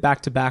 they're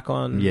back to back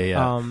on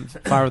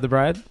Fire of the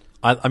Bride.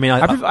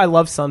 I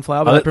love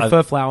Sunflower, but I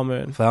prefer Flower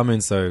Moon. Flower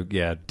Moon's so,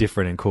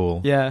 different and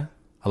cool. Yeah.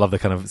 I love the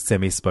kind of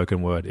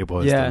semi-spoken word. It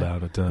was the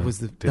louder time. It was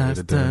the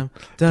last time.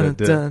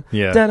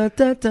 Yeah.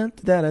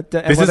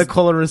 And what a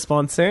caller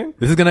responding.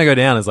 This is going to go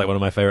down as like one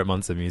of my favorite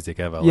months of music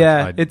ever.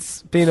 Yeah,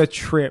 it's been a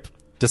trip.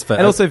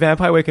 And also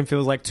Vampire Weekend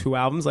feels like 2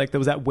 albums. Like there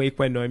was that week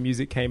where no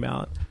music came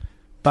out.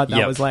 But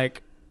that was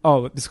like...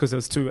 Oh, it's because there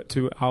was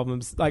two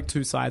albums, like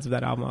 2 sides of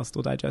that album I was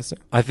still digesting.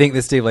 I think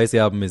the Steve Lacy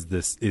album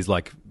is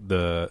like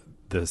the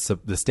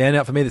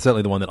standout for me. It's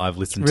certainly the one that I've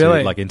listened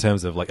to, like in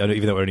terms of like,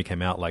 even though it only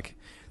came out like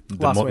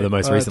the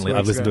most recently,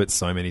 I've listened to it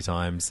so many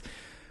times.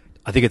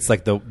 I think it's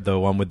like the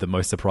one with the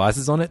most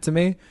surprises on it to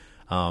me.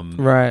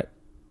 Right.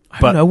 I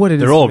don't know what it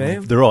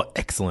is. They're all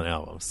excellent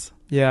albums.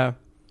 Yeah.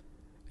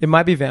 It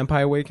might be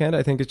Vampire Weekend.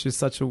 I think it's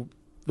just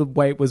the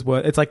wait was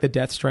worth. It's like the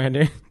Death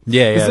Stranding.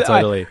 Yeah,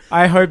 totally.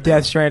 I hope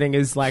Death Stranding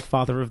is like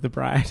Father of the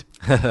Bride.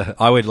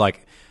 I would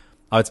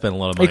spend a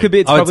lot of money.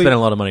 I would spend a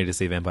lot of money to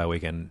see Vampire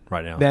Weekend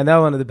right now. Man,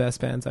 they're one of the best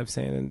bands I've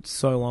seen in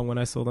so long. When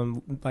I saw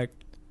them like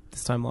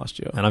this time last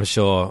year, and I'm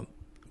sure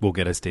we'll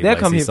get a Steve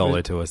Lacy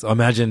solo to us.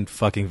 Imagine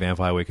fucking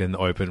Vampire Weekend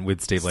open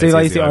with Steve Lacy. Steve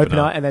Lacy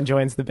opener and then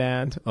joins the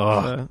band.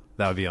 Oh,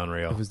 that would be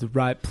unreal. It was the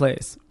right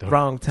place,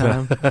 wrong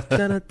time.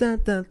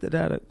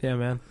 Yeah,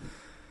 man.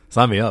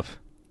 Sign me up.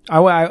 I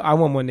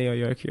want more Neo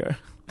Yokio.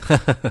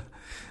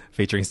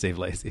 Featuring Steve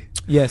Lacy.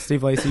 Yeah,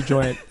 Steve Lacy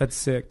joint. That's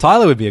sick.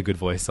 Tyler would be a good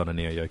voice on a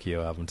Neo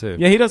Yokio album too.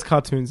 Yeah, he does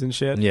cartoons and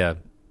shit. Yeah.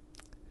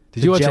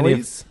 Did you watch any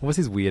of... What was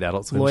his weird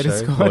Adult Swim show?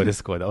 Loiter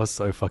Squad. That was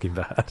so fucking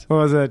bad. What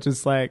was it?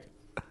 Just like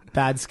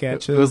bad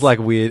sketches? It was like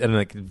weird and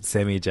like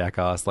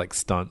semi-jackass like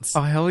stunts.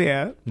 Oh, hell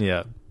yeah.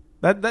 Yeah.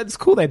 That's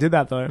cool they did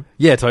that though.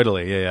 Yeah,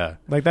 totally. Yeah.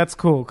 Like that's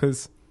cool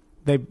because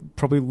they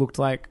probably looked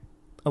like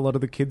a lot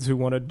of the kids who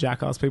wanted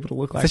jackass people to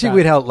look like it's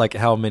actually weird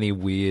how many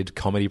weird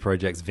comedy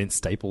projects Vince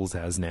Staples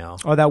has now.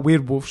 Oh, that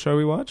weird wolf show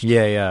we watched?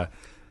 Yeah.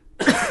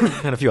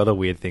 And a few other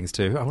weird things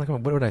too. I'm like,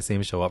 where did I see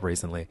him show up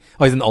recently?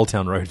 Oh, he's in the Old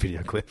Town Road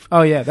video clip.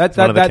 Oh yeah, that's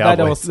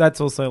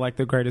also like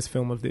the greatest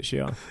film of this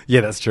year.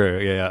 Yeah, that's true.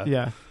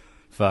 Yeah.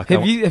 Fuck.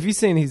 Have you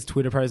seen his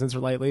Twitter presence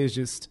lately? It's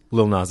just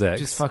Lil Nas X.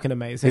 Just fucking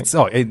amazing. It's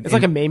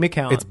like a meme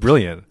account. It's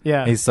brilliant.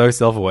 Yeah. He's so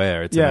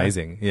self-aware. It's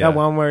amazing. Yeah. That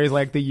one where he's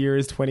like, the year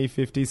is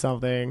 2050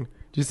 something.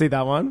 Did you see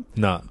that one?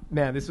 No.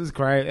 Man, this was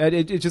great.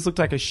 It just looked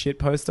like a shit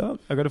poster.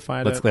 I got to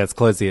find it. Let's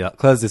close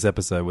this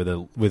episode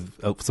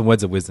with some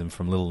words of wisdom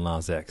from Lil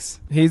Nas X.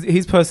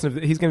 He's going to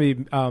be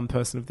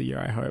person of the year.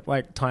 I hope,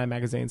 like Time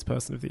Magazine's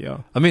person of the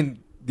year. I mean,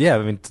 he's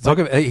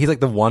like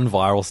the one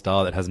viral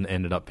star that hasn't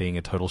ended up being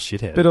a total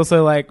shithead, but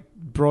also like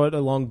brought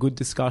along good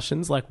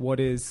discussions, like what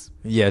is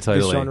the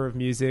genre of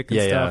music and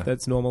stuff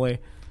that's normally,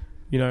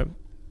 a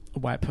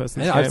white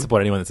person's game. I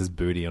support anyone that says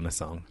booty on a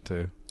song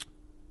too.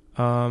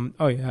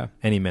 Oh yeah.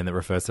 Any man that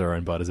refers to their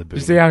own butt as a booty.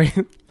 You see how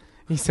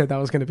he said that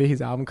was going to be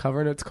his album cover,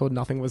 and it's called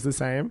 "Nothing Was the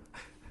Same."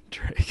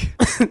 Drake.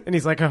 And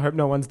he's like, I hope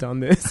no one's done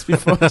this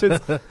before.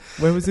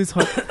 Where was this?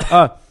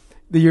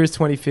 The year is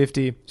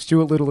 2050.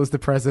 Stuart Little is the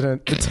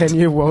president. The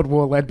 10-year world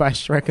war led by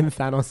Shrek and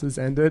Thanos has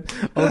ended.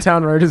 Old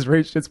Town Road has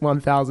reached its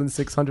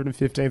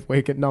 1,615th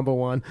week at number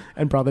 1,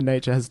 and Brother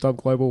Nature has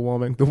stopped global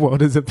warming. The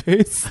world is at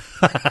peace.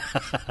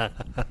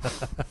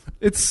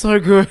 It's so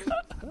good.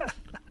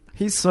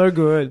 He's so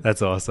good.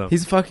 That's awesome.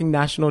 He's a fucking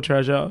national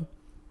treasure.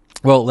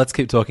 Well, let's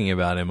keep talking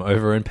about him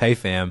over in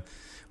PayFam,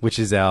 which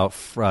is our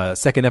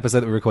second episode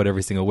that we record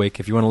every single week.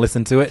 If you want to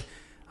listen to it,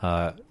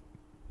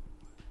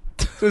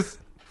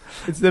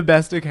 it's the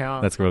best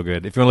account. That's real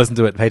good. If you want to listen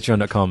to it,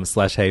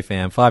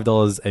 patreon.com/HeyFam.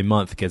 $5 a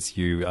month gets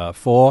you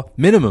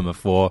minimum of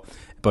 4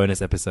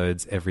 bonus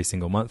episodes every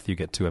single month. You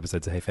get 2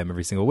 episodes of HeyFam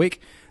every single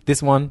week.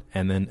 This one,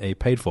 and then a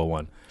paid for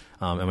one.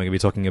 And we're going to be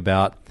talking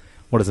about...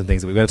 What are some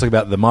things? We're going to talk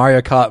about the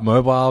Mario Kart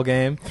mobile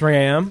game.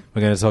 3AM.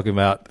 We're going to talk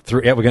about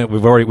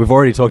we've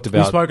already talked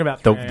about. We spoke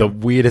about the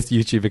weirdest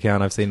YouTube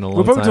account I've seen in a long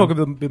time. We'll probably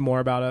talk a bit more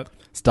about it.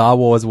 Star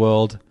Wars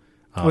World.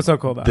 What's it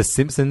called? The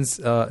Simpsons.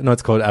 No,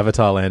 it's called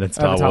Avatar Land and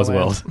Star Wars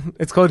World.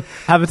 It's called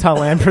Avatar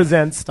Land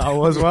presents Star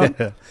Wars World.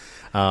 Yeah.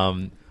 I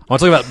want to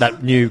talk about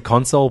that new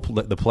console,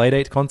 the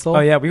Playdate console.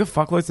 Oh yeah, we got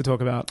fuckloads to talk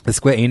about. The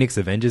Square Enix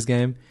Avengers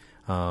game.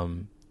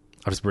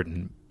 I've just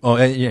written... Oh,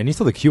 yeah, and you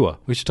saw The Cure.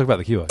 We should talk about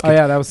The Cure. Oh,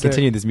 yeah, that was sick.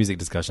 Continue this music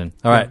discussion.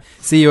 All right.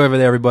 See you over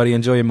there, everybody.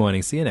 Enjoy your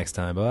morning. See you next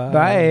time. Bye.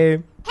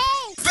 Bye.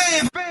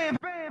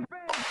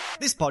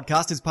 This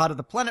podcast is part of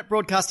the Planet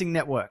Broadcasting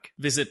Network.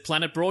 Visit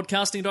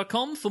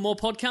planetbroadcasting.com for more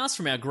podcasts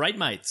from our great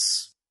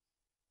mates.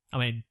 I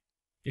mean,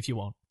 if you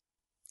want.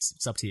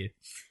 It's up to you.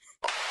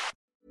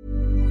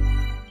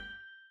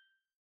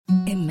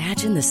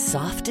 Imagine the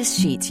softest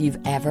sheets you've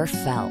ever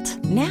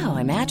felt. Now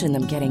imagine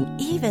them getting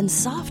even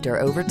softer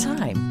over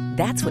time.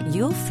 That's what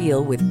you'll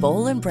feel with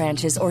Boll &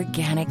 Branch's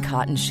organic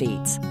cotton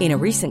sheets. In a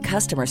recent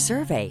customer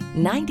survey,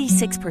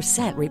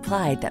 96%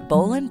 replied that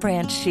Boll &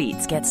 Branch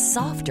sheets get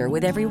softer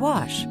with every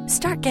wash.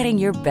 Start getting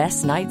your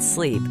best night's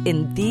sleep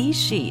in these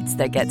sheets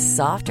that get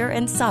softer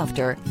and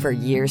softer for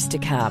years to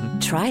come.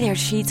 Try their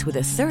sheets with a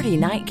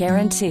 30-night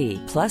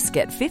guarantee. Plus,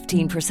 get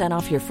 15%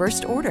 off your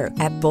first order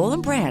at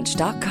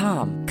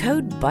bollandbranch.com.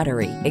 Code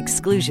BUTTERY.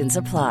 Exclusions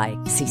apply.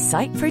 See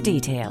site for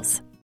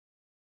details.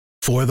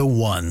 For the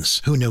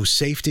ones who know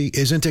safety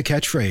isn't a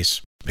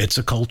catchphrase, it's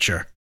a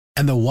culture.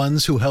 And the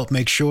ones who help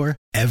make sure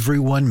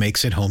everyone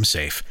makes it home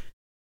safe.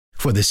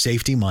 For the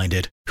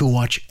safety-minded who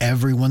watch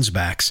everyone's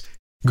backs,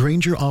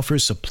 Grainger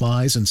offers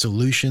supplies and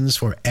solutions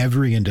for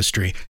every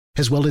industry,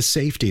 as well as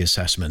safety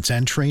assessments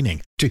and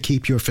training to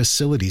keep your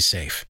facilities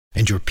safe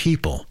and your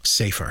people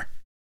safer.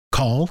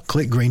 Call,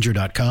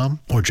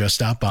 clickgrainger.com, or just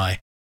stop by.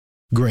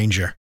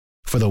 Grainger,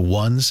 for the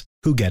ones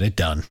who get it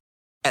done.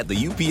 At the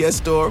UPS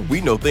Store, we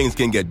know things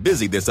can get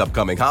busy this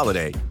upcoming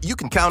holiday. You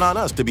can count on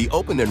us to be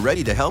open and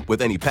ready to help with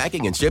any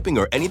packing and shipping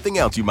or anything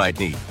else you might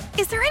need.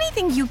 Is there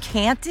anything you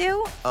can't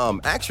do?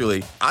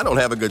 Actually, I don't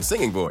have a good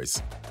singing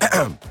voice.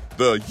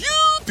 The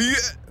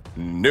UPS...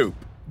 Nope.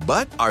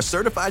 But our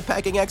certified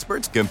packing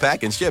experts can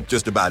pack and ship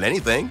just about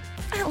anything.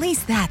 At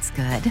least that's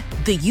good.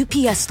 The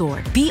UPS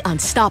Store. Be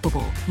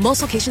unstoppable.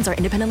 Most locations are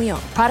independently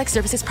owned. Product,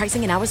 services,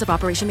 pricing, and hours of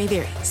operation may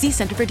vary. See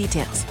Center for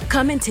details.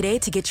 Come in today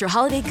to get your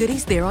holiday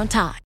goodies there on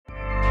time.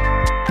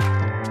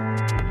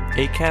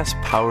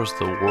 Acast powers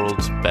the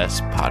world's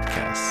best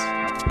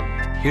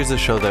podcasts. Here's a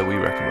show that we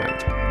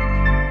recommend.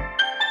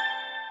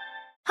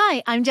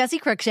 Hi, I'm Jessie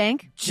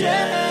Cruikshank. Jessie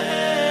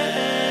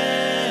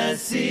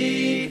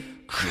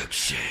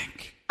Cruikshank.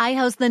 I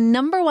host the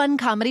 #1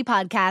 comedy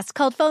podcast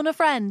called Phone a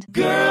Friend.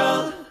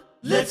 Girl,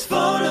 let's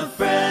phone a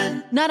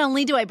friend. Not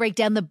only do I break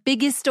down the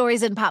biggest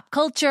stories in pop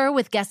culture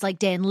with guests like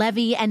Dan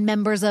Levy and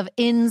members of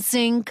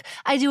NSYNC,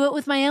 I do it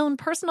with my own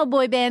personal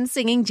boy band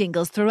singing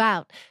jingles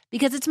throughout.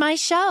 Because it's my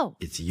show.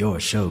 It's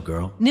your show,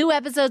 girl. New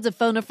episodes of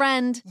Phone a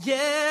Friend.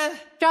 Yeah.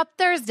 Drop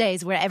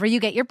Thursdays wherever you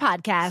get your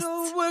podcasts.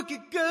 So work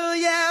it, girl,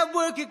 yeah,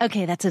 work it.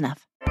 Okay, that's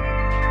enough.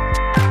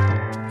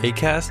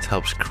 Acast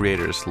helps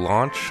creators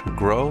launch,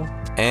 grow,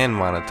 and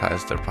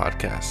monetize their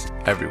podcasts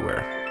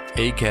everywhere.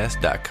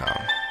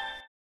 Acast.com.